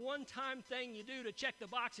not a one-time thing you do to check the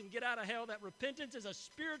box and get out of hell. That repentance is a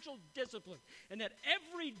spiritual discipline. And that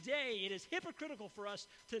every day it is hypocritical for us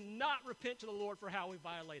to not repent to the Lord for how we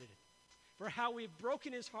violated it, for how we've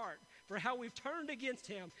broken His heart, for how we've turned against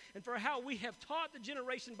Him, and for how we have taught the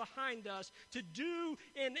generation behind us to do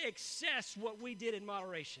in excess what we did in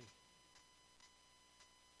moderation.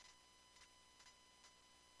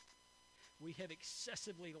 We have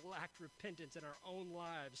excessively lacked repentance in our own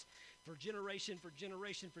lives for generation,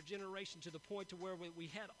 to the point to where we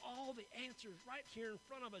had all the answers right here in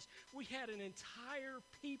front of us. We had an entire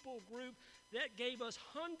people group that gave us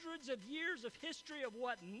hundreds of years of history of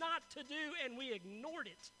what not to do, and we ignored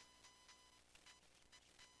it.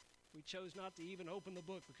 We chose not to even open the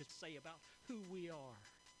book because to say about who we are.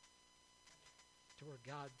 to where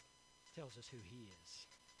God tells us who he is.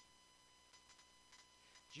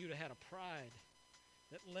 Judah had a pride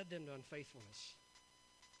that led them to unfaithfulness.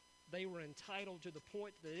 They were entitled to the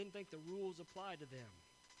point that they didn't think the rules applied to them.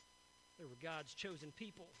 They were God's chosen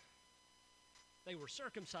people. They were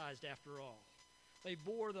circumcised after all. They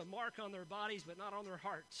bore the mark on their bodies but not on their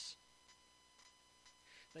hearts.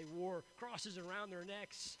 They wore crosses around their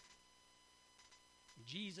necks,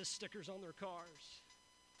 Jesus stickers on their cars.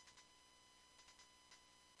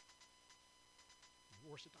 They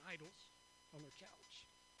worshiped idols on their couch.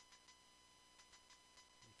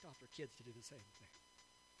 They taught their kids to do the same thing.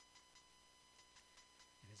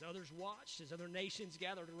 And as others watched, as other nations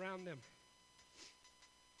gathered around them,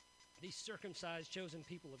 these circumcised, chosen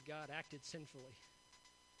people of God acted sinfully.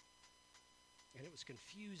 And it was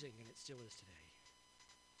confusing, and it still is today.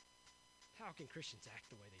 How can Christians act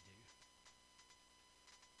the way they do?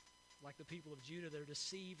 Like the people of Judah, they're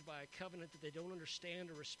deceived by a covenant that they don't understand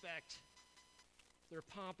or respect. They're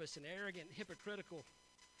pompous and arrogant and hypocritical.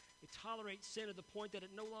 They tolerate sin to the point that it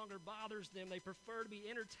no longer bothers them. They prefer to be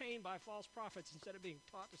entertained by false prophets instead of being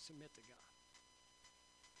taught to submit to God.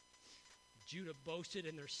 Judah boasted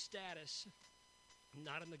in their status,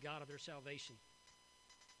 not in the God of their salvation.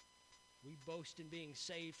 We boast in being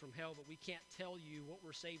saved from hell, but we can't tell you what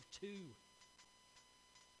we're saved to.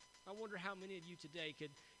 I wonder how many of you today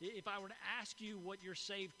could, if I were to ask you what you're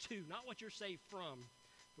saved to, not what you're saved from,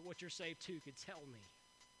 but what you're saved to, could tell me.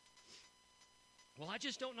 Well, I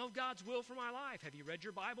just don't know God's will for my life. Have you read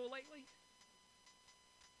your Bible lately?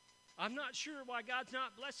 I'm not sure why God's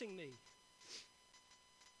not blessing me.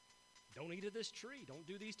 Don't eat of this tree. Don't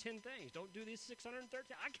do these 10 things. Don't do these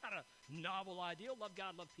 613. I got a novel ideal. Love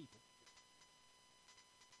God, love people.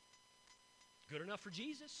 Good enough for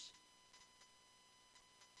Jesus.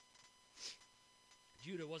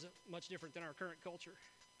 Judah wasn't much different than our current culture,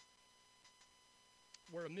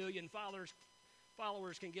 where 1 million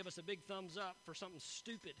followers can give us a big thumbs up for something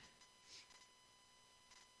stupid.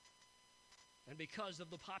 And because of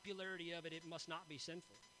the popularity of it, it must not be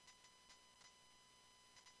sinful.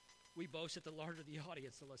 We boast that the larger the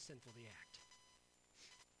audience, the less sinful the act.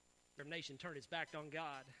 Our nation turned its back on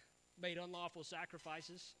God, made unlawful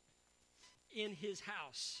sacrifices in his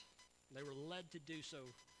house. They were led to do so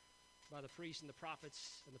by the priests and the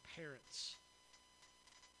prophets and the parents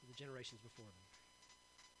of the generations before them.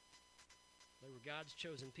 They were God's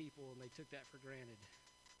chosen people, and they took that for granted.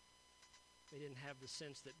 They didn't have the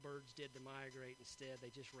sense that birds did to migrate. Instead,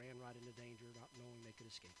 they just ran right into danger, not knowing they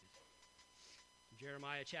could escape it.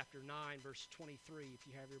 Jeremiah chapter 9, verse 23. If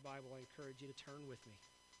you have your Bible, I encourage you to turn with me.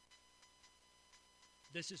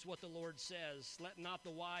 This is what the Lord says. Let not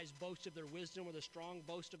the wise boast of their wisdom, or the strong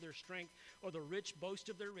boast of their strength, or the rich boast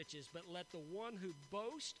of their riches, but let the one who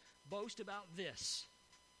boast about this,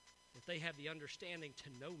 that they have the understanding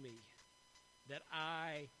to know me, that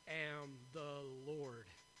I am the Lord,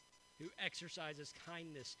 who exercises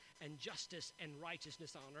kindness and justice and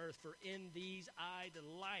righteousness on earth, for in these I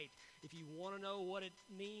delight. If you want to know what it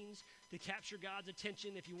means to capture God's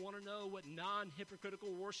attention, if you want to know what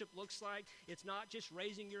non-hypocritical worship looks like, it's not just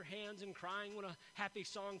raising your hands and crying when a happy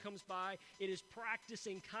song comes by. It is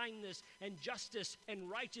practicing kindness and justice and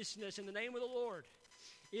righteousness in the name of the Lord.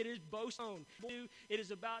 It is boasting. It is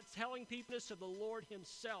about telling people of the Lord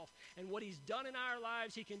himself, and what he's done in our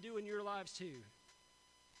lives, he can do in your lives too.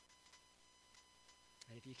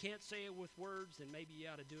 And if you can't say it with words, then maybe you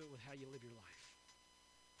ought to do it with how you live your life.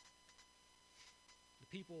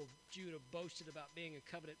 The people of Judah boasted about being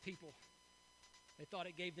a covenant people. They thought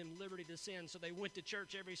it gave them liberty to sin, so they went to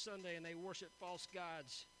church every Sunday and they worshiped false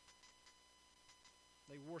gods.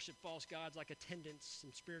 They worshiped false gods like attendance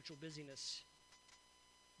and spiritual busyness.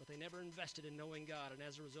 But they never invested in knowing God, and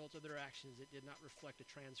as a result of their actions, it did not reflect a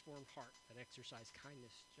transformed heart that exercised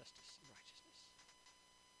kindness, justice, and righteousness.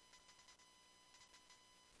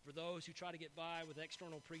 For those who try to get by with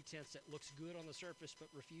external pretense that looks good on the surface but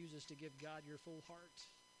refuses to give God your full heart,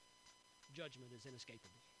 judgment is inescapable.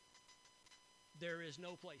 There is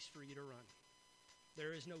no place for you to run.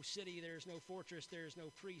 There is no city, there is no fortress, there is no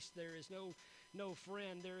priest, there is no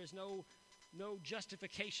friend, there is no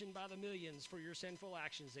justification by the millions for your sinful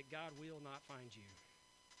actions that God will not find you.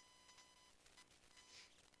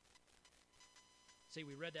 See,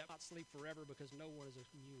 we read that not sleep forever because no one is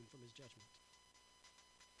immune from his judgment.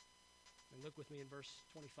 And look with me in verse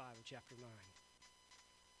 25 of chapter 9.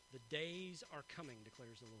 The days are coming,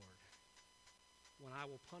 declares the Lord, when I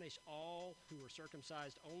will punish all who are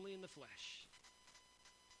circumcised only in the flesh.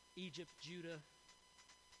 Egypt, Judah,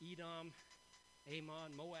 Edom,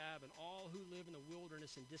 Ammon, Moab, and all who live in the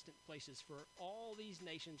wilderness and distant places, for all these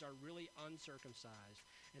nations are really uncircumcised,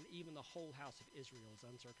 and even the whole house of Israel is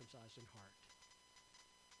uncircumcised in heart.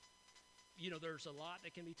 You know, there's a lot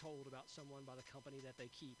that can be told about someone by the company that they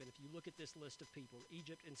keep. And if you look at this list of people,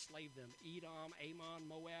 Egypt enslaved them. Edom, Ammon,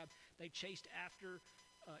 Moab, they chased after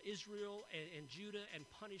Israel and Judah and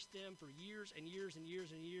punished them for years and years and years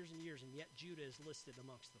and years and years, and yet Judah is listed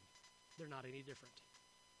amongst them. They're not any different.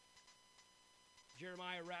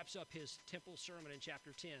 Jeremiah wraps up his temple sermon in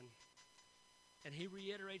chapter 10, and he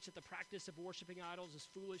reiterates that the practice of worshiping idols is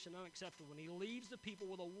foolish and unacceptable, and he leaves the people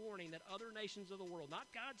with a warning that other nations of the world, not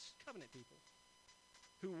God's covenant people,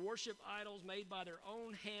 who worship idols made by their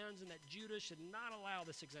own hands, and that Judah should not allow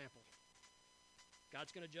this example.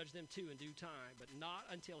 God's going to judge them too in due time, but not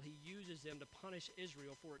until he uses them to punish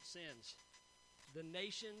Israel for its sins. The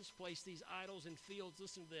nations place these idols in fields,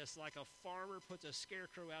 listen to this, like a farmer puts a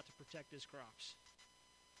scarecrow out to protect his crops.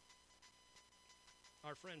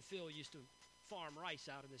 Our friend Phil used to farm rice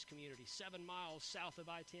out in this community, 7 miles south of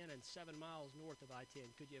I-10 and 7 miles north of I-10.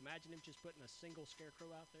 Could you imagine him just putting a single scarecrow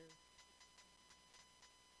out there?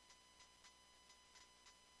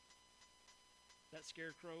 That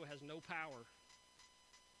scarecrow has no power.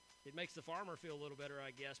 It makes the farmer feel a little better,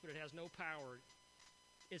 I guess, but it has no power.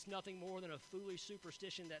 It's nothing more than a foolish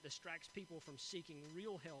superstition that distracts people from seeking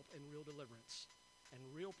real help and real deliverance and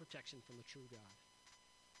real protection from the true God.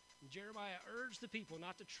 And Jeremiah urged the people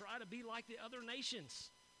not to try to be like the other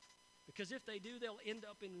nations, because if they do, they'll end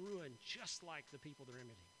up in ruin, just like the people they're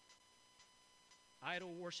imitating.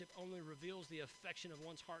 Idol worship only reveals the affection of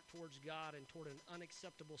one's heart towards God and toward an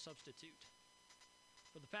unacceptable substitute.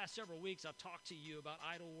 For the past several weeks, I've talked to you about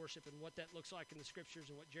idol worship and what that looks like in the scriptures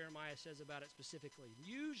and what Jeremiah says about it specifically.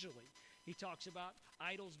 Usually, he talks about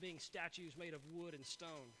idols being statues made of wood and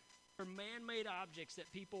stone. They're man-made objects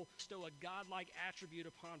that people bestow a godlike attribute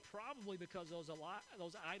upon, probably because those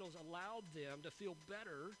idols allowed them to feel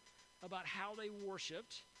better about how they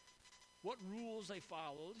worshiped, what rules they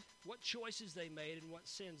followed, what choices they made, and what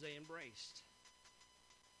sins they embraced.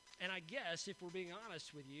 And I guess, if we're being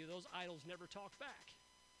honest with you, those idols never talked back.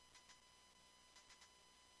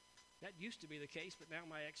 That used to be the case, but now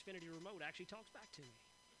my Xfinity remote actually talks back to me.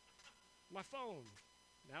 My phone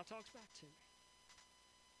now talks back to me.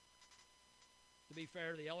 To be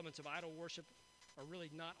fair, the elements of idol worship are really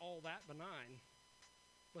not all that benign.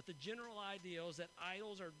 But the general idea is that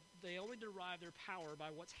idols they only derive their power by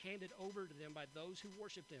what's handed over to them by those who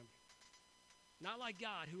worship them. Not like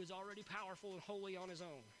God, who is already powerful and holy on his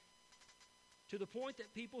own. To the point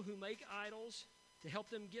that people who make idols to help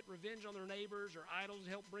them get revenge on their neighbors, or idols to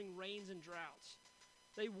help bring rains and droughts,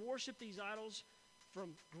 they worship these idols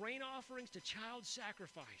from grain offerings to child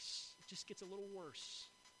sacrifice. It just gets a little worse.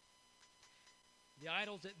 The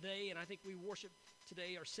idols that they, and I think we worship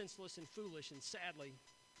today, are senseless and foolish and sadly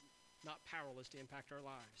not powerless to impact our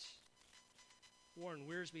lives. Warren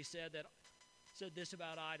Wiersbe said this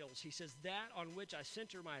about idols. He says, that on which I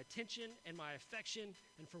center my attention and my affection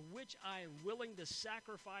and for which I am willing to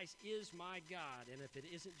sacrifice is my God. And if it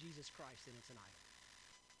isn't Jesus Christ, then it's an idol.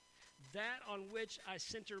 That on which I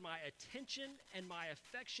center my attention and my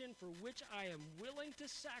affection for which I am willing to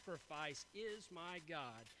sacrifice is my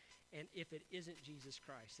God. And if it isn't Jesus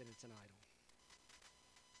Christ, then it's an idol.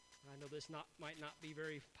 I know this might not be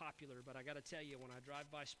very popular, but I got to tell you, when I drive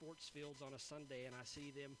by sports fields on a Sunday and I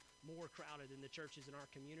see them more crowded than the churches in our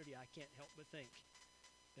community, I can't help but think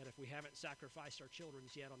that if we haven't sacrificed our children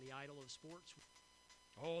yet on the idol of sports,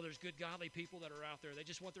 there's good godly people that are out there. They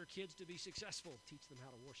just want their kids to be successful. Teach them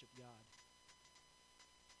how to worship God.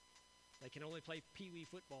 They can only play pee-wee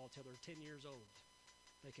football till they're 10 years old.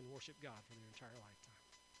 They can worship God for their entire lifetime.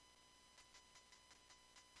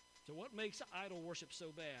 So what makes idol worship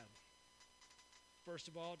so bad? First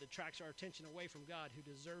of all, it detracts our attention away from God, who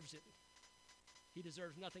deserves it. He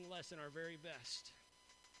deserves nothing less than our very best.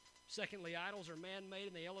 Secondly, idols are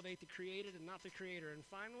man-made and they elevate the created and not the creator. And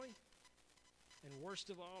finally, and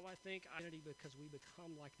worst of all, I think, identity, because we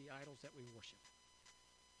become like the idols that we worship.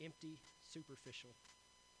 Empty, superficial,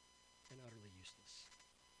 and utterly useless.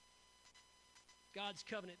 God's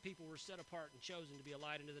covenant people were set apart and chosen to be a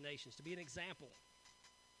light unto the nations, to be an example.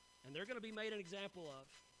 And they're going to be made an example of.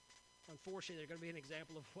 Unfortunately, they're going to be an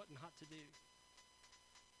example of what not to do.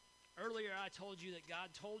 Earlier, I told you that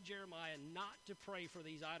God told Jeremiah not to pray for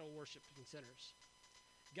these idol worshiping sinners.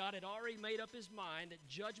 God had already made up his mind that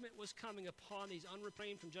judgment was coming upon these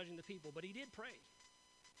unrestrained from judging the people, but he did pray.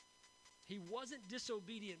 He wasn't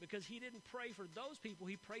disobedient because he didn't pray for those people.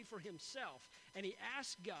 He prayed for himself, and he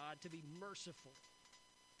asked God to be merciful.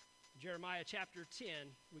 Jeremiah chapter 10,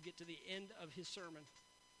 we get to the end of his sermon.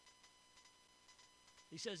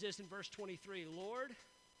 He says this in verse 23, Lord,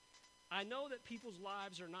 I know that people's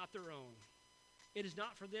lives are not their own. It is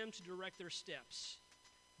not for them to direct their steps.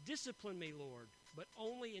 Discipline me, Lord, but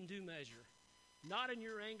only in due measure, not in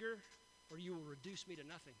your anger, or you will reduce me to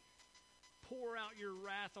nothing. Pour out your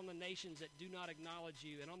wrath on the nations that do not acknowledge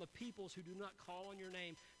you, and on the peoples who do not call on your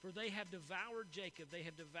name, for they have devoured Jacob, they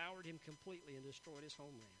have devoured him completely and destroyed his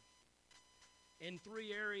homeland. In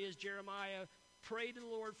 3 areas, Jeremiah prayed to the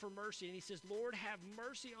Lord for mercy, and he says, Lord, have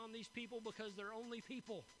mercy on these people because they're only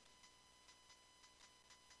people.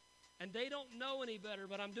 And they don't know any better,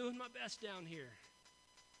 but I'm doing my best down here.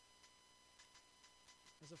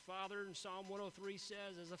 As a father, in Psalm 103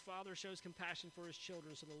 says, as a father shows compassion for his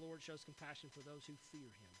children, so the Lord shows compassion for those who fear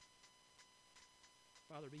him.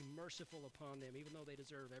 Father, be merciful upon them, even though they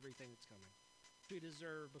deserve everything that's coming. They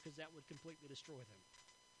deserve, because that would completely destroy them.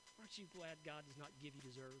 Aren't you glad God does not give you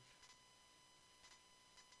deserve?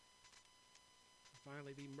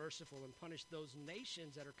 Finally, be merciful and punish those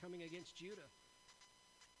nations that are coming against Judah,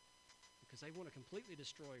 because they want to completely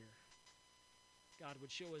destroy her. God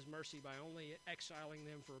would show his mercy by only exiling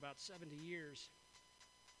them for about 70 years.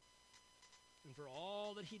 And for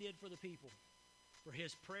all that he did for the people, for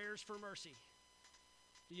his prayers for mercy.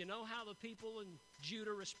 Do you know how the people in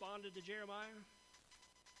Judah responded to Jeremiah?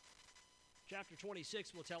 Chapter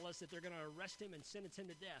 26 will tell us that they're going to arrest him and sentence him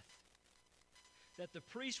to death. That the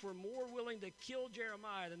priests were more willing to kill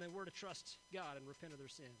Jeremiah than they were to trust God and repent of their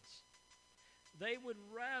sins. They would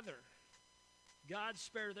rather God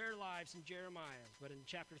spare their lives than Jeremiah's. But in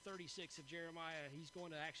chapter 36 of Jeremiah, he's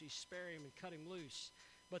going to actually spare him and cut him loose.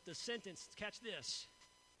 But the sentence, catch this,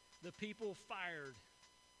 the people fired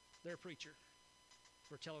their preacher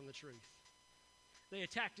for telling the truth. They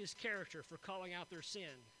attacked his character for calling out their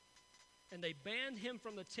sin. And they banned him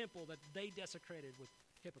from the temple that they desecrated with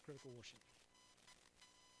hypocritical worship.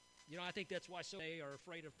 You know, I think that's why so many are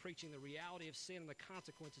afraid of preaching the reality of sin and the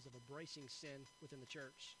consequences of embracing sin within the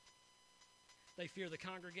church. They fear the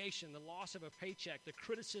congregation, the loss of a paycheck, the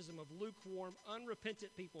criticism of lukewarm,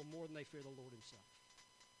 unrepentant people more than they fear the Lord himself.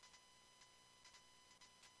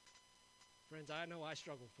 Friends, I know I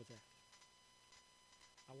struggle with that.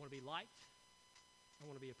 I want to be liked. I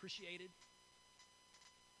want to be appreciated.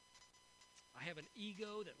 I have an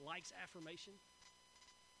ego that likes affirmation.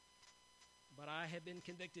 But I have been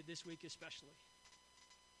convicted this week especially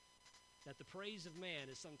that the praise of man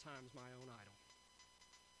is sometimes my own idol.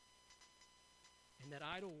 And that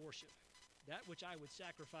idol worship, that which I would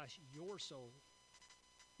sacrifice your soul,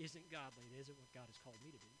 isn't godly. It isn't what God has called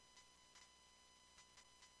me to do.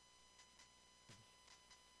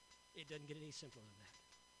 It doesn't get any simpler than that.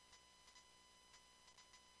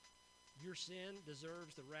 Your sin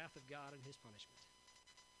deserves the wrath of God and his punishment.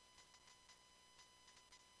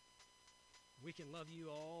 We can love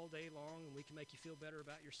you all day long and we can make you feel better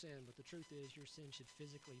about your sin, but the truth is your sin should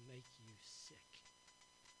physically make you sick.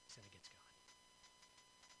 Sin against God.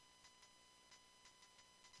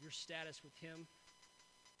 Your status with him,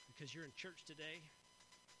 because you're in church today,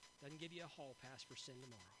 doesn't give you a hall pass for sin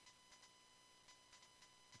tomorrow.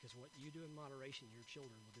 Because what you do in moderation, your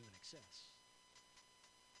children will do in excess.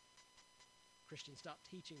 Christians, stop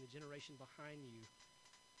teaching the generation behind you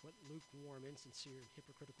what lukewarm, insincere, and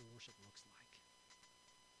hypocritical worship looks like.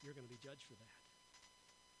 You're going to be judged for that.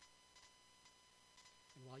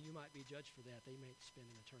 And while you might be judged for that, they may spend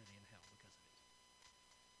an eternity in hell because of it.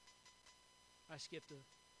 I skipped a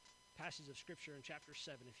passage of Scripture in chapter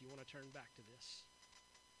 7 if you want to turn back to this.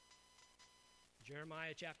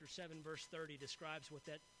 Jeremiah chapter 7 verse 30 describes what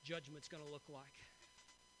that judgment's going to look like.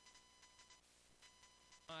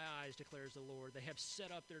 My eyes, declares the Lord, they have set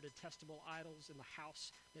up their detestable idols in the house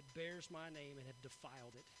that bears my name and have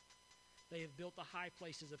defiled it. They have built the high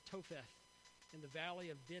places of Topheth in the valley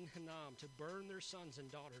of Ben-Hinnom to burn their sons and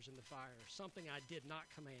daughters in the fire, something I did not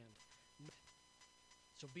command.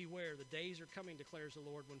 So beware, the days are coming, declares the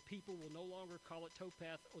Lord, when people will no longer call it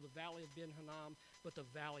Topheth or the valley of Ben-Hinnom, but the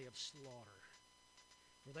valley of slaughter.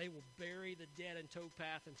 For they will bury the dead in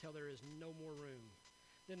Topheth until there is no more room.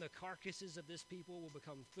 Then the carcasses of this people will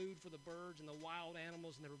become food for the birds and the wild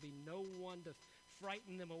animals, and there will be no one to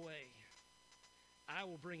frighten them away. I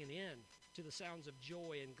will bring an end to the sounds of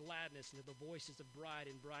joy and gladness, and to the voices of bride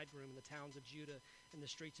and bridegroom in the towns of Judah and the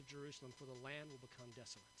streets of Jerusalem, for the land will become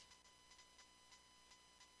desolate.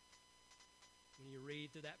 When you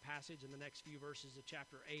read through that passage in the next few verses of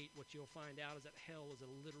chapter 8, what you'll find out is that hell is a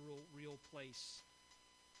literal, real place.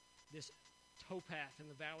 This Topheth in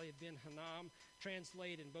the valley of Ben-Hinnom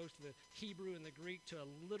translate in both the Hebrew and the Greek to a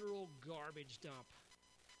literal garbage dump.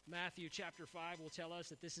 Matthew chapter 5 will tell us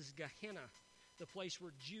that this is Gehenna, the place where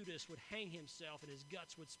Judas would hang himself and his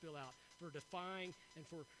guts would spill out, for defying and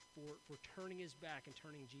for turning his back and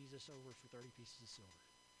turning Jesus over for 30 pieces of silver.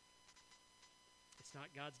 It's not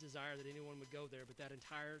God's desire that anyone would go there, but that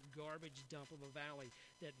entire garbage dump of a valley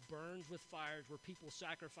that burns with fires where people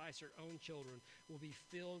sacrifice their own children will be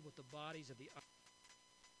filled with the bodies of the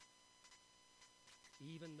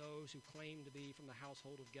even those who claim to be from the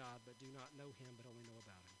household of God but do not know him but only know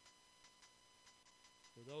about him.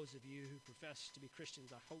 For those of you who profess to be Christians,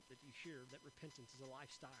 I hope that you hear that repentance is a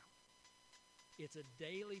lifestyle. It's a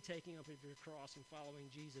daily taking up of your cross and following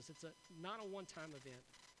Jesus. It's not a one-time event.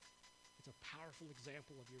 It's a powerful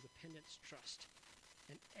example of your dependence, trust,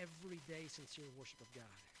 and everyday sincere worship of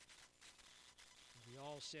God. We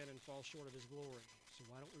all sin and fall short of his glory, so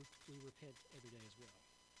why don't we repent every day as well?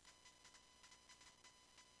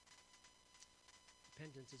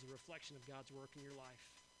 Repentance is a reflection of God's work in your life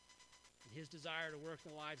and his desire to work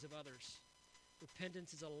in the lives of others.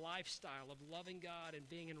 Repentance is a lifestyle of loving God and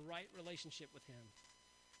being in right relationship with him.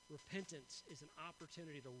 Repentance is an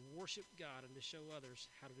opportunity to worship God and to show others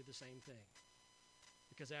how to do the same thing.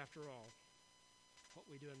 Because after all, what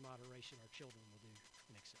we do in moderation, our children will do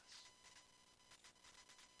in excess.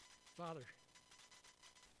 Father,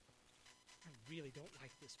 I really don't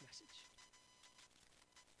like this message.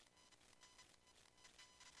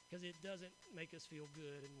 Because it doesn't make us feel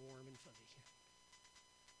good and warm and fuzzy.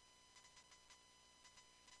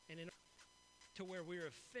 And to where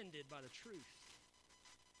we're offended by the truth.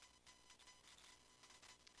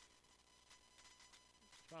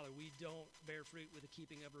 Father, we don't bear fruit with the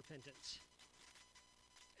keeping of repentance.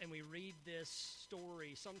 And we read this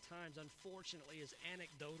story sometimes, unfortunately, as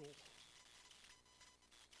anecdotal,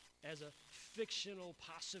 as a fictional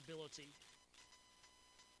possibility,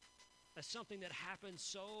 as something that happened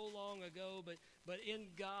so long ago, but in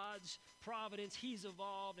God's providence, he's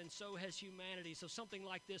evolved, and so has humanity. So something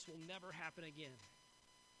like this will never happen again.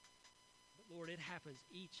 But Lord, it happens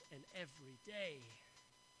each and every day.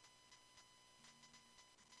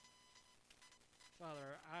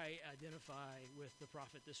 Father, I identify with the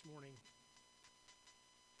prophet this morning.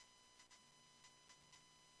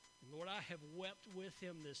 And Lord, I have wept with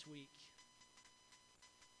him this week.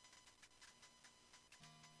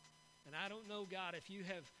 And I don't know, God, if you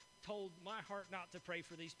have told my heart not to pray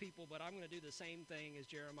for these people, but I'm going to do the same thing as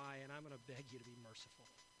Jeremiah, and I'm going to beg you to be merciful.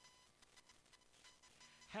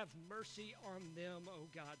 Have mercy on them, oh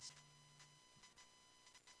God.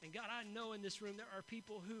 And God, I know in this room there are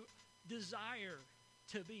people who desire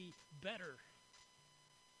to be better,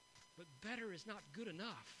 but better is not good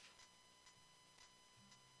enough.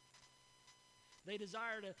 They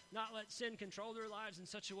desire to not let sin control their lives in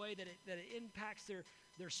such a way that it impacts their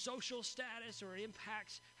social status or it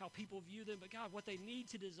impacts how people view them. But God, what they need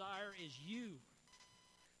to desire is you,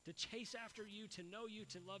 to chase after you, to know you,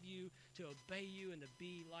 to love you, to obey you, and to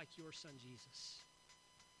be like your son Jesus.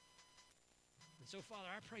 And so, Father,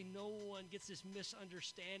 I pray no one gets this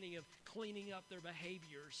misunderstanding of cleaning up their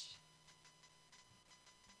behaviors.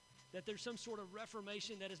 That there's some sort of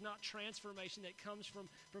reformation that is not transformation that comes from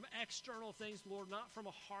external things, Lord, not from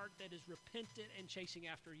a heart that is repentant and chasing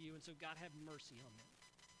after you. And so, God, have mercy on them.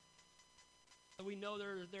 We know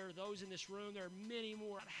there are those in this room, there are many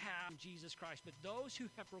more that have Jesus Christ, but those who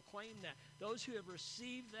have proclaimed that, those who have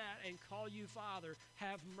received that and call you Father,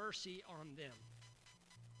 have mercy on them.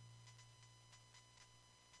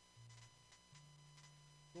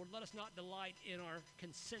 Lord, let us not delight in our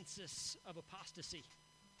consensus of apostasy.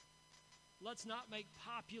 Let's not make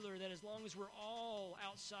popular that as long as we're all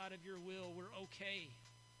outside of your will, we're okay.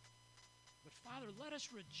 But Father, let us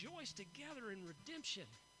rejoice together in redemption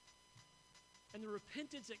and the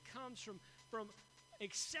repentance that comes from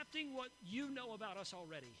accepting what you know about us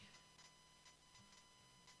already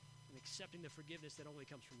and accepting the forgiveness that only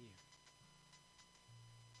comes from you.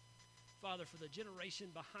 Father, for the generation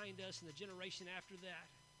behind us and the generation after that,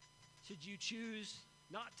 should you choose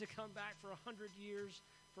not to come back for 100 years,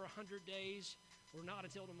 for 100 days, or not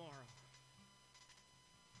until tomorrow,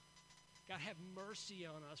 God, have mercy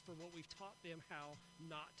on us for what we've taught them how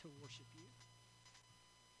not to worship you.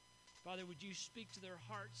 Father, would you speak to their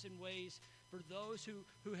hearts in ways for those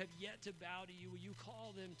who have yet to bow to you? Will you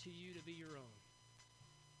call them to you to be your own?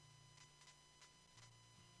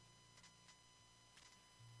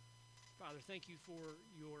 Father, thank you for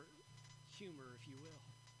your humor, if you will.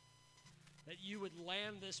 That you would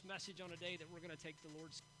land this message on a day that we're going to take the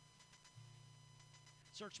Lord's.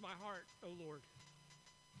 Search my heart, O Lord.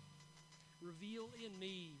 Reveal in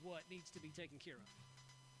me what needs to be taken care of.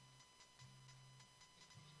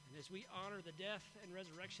 And as we honor the death and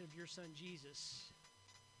resurrection of your Son, Jesus,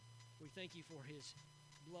 we thank you for his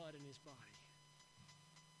blood and his body.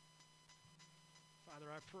 Father,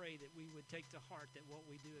 I pray that we would take to heart that what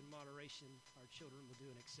we do in moderation, our children will do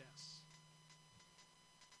in excess.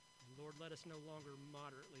 And Lord, let us no longer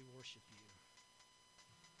moderately worship you.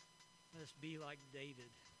 Let us be like David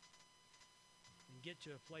and get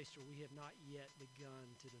to a place where we have not yet begun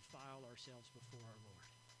to defile ourselves before our Lord.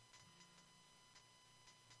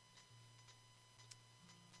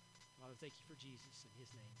 Father, thank you for Jesus in his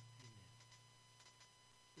name. Amen.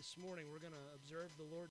 This morning we're going to observe the Lord's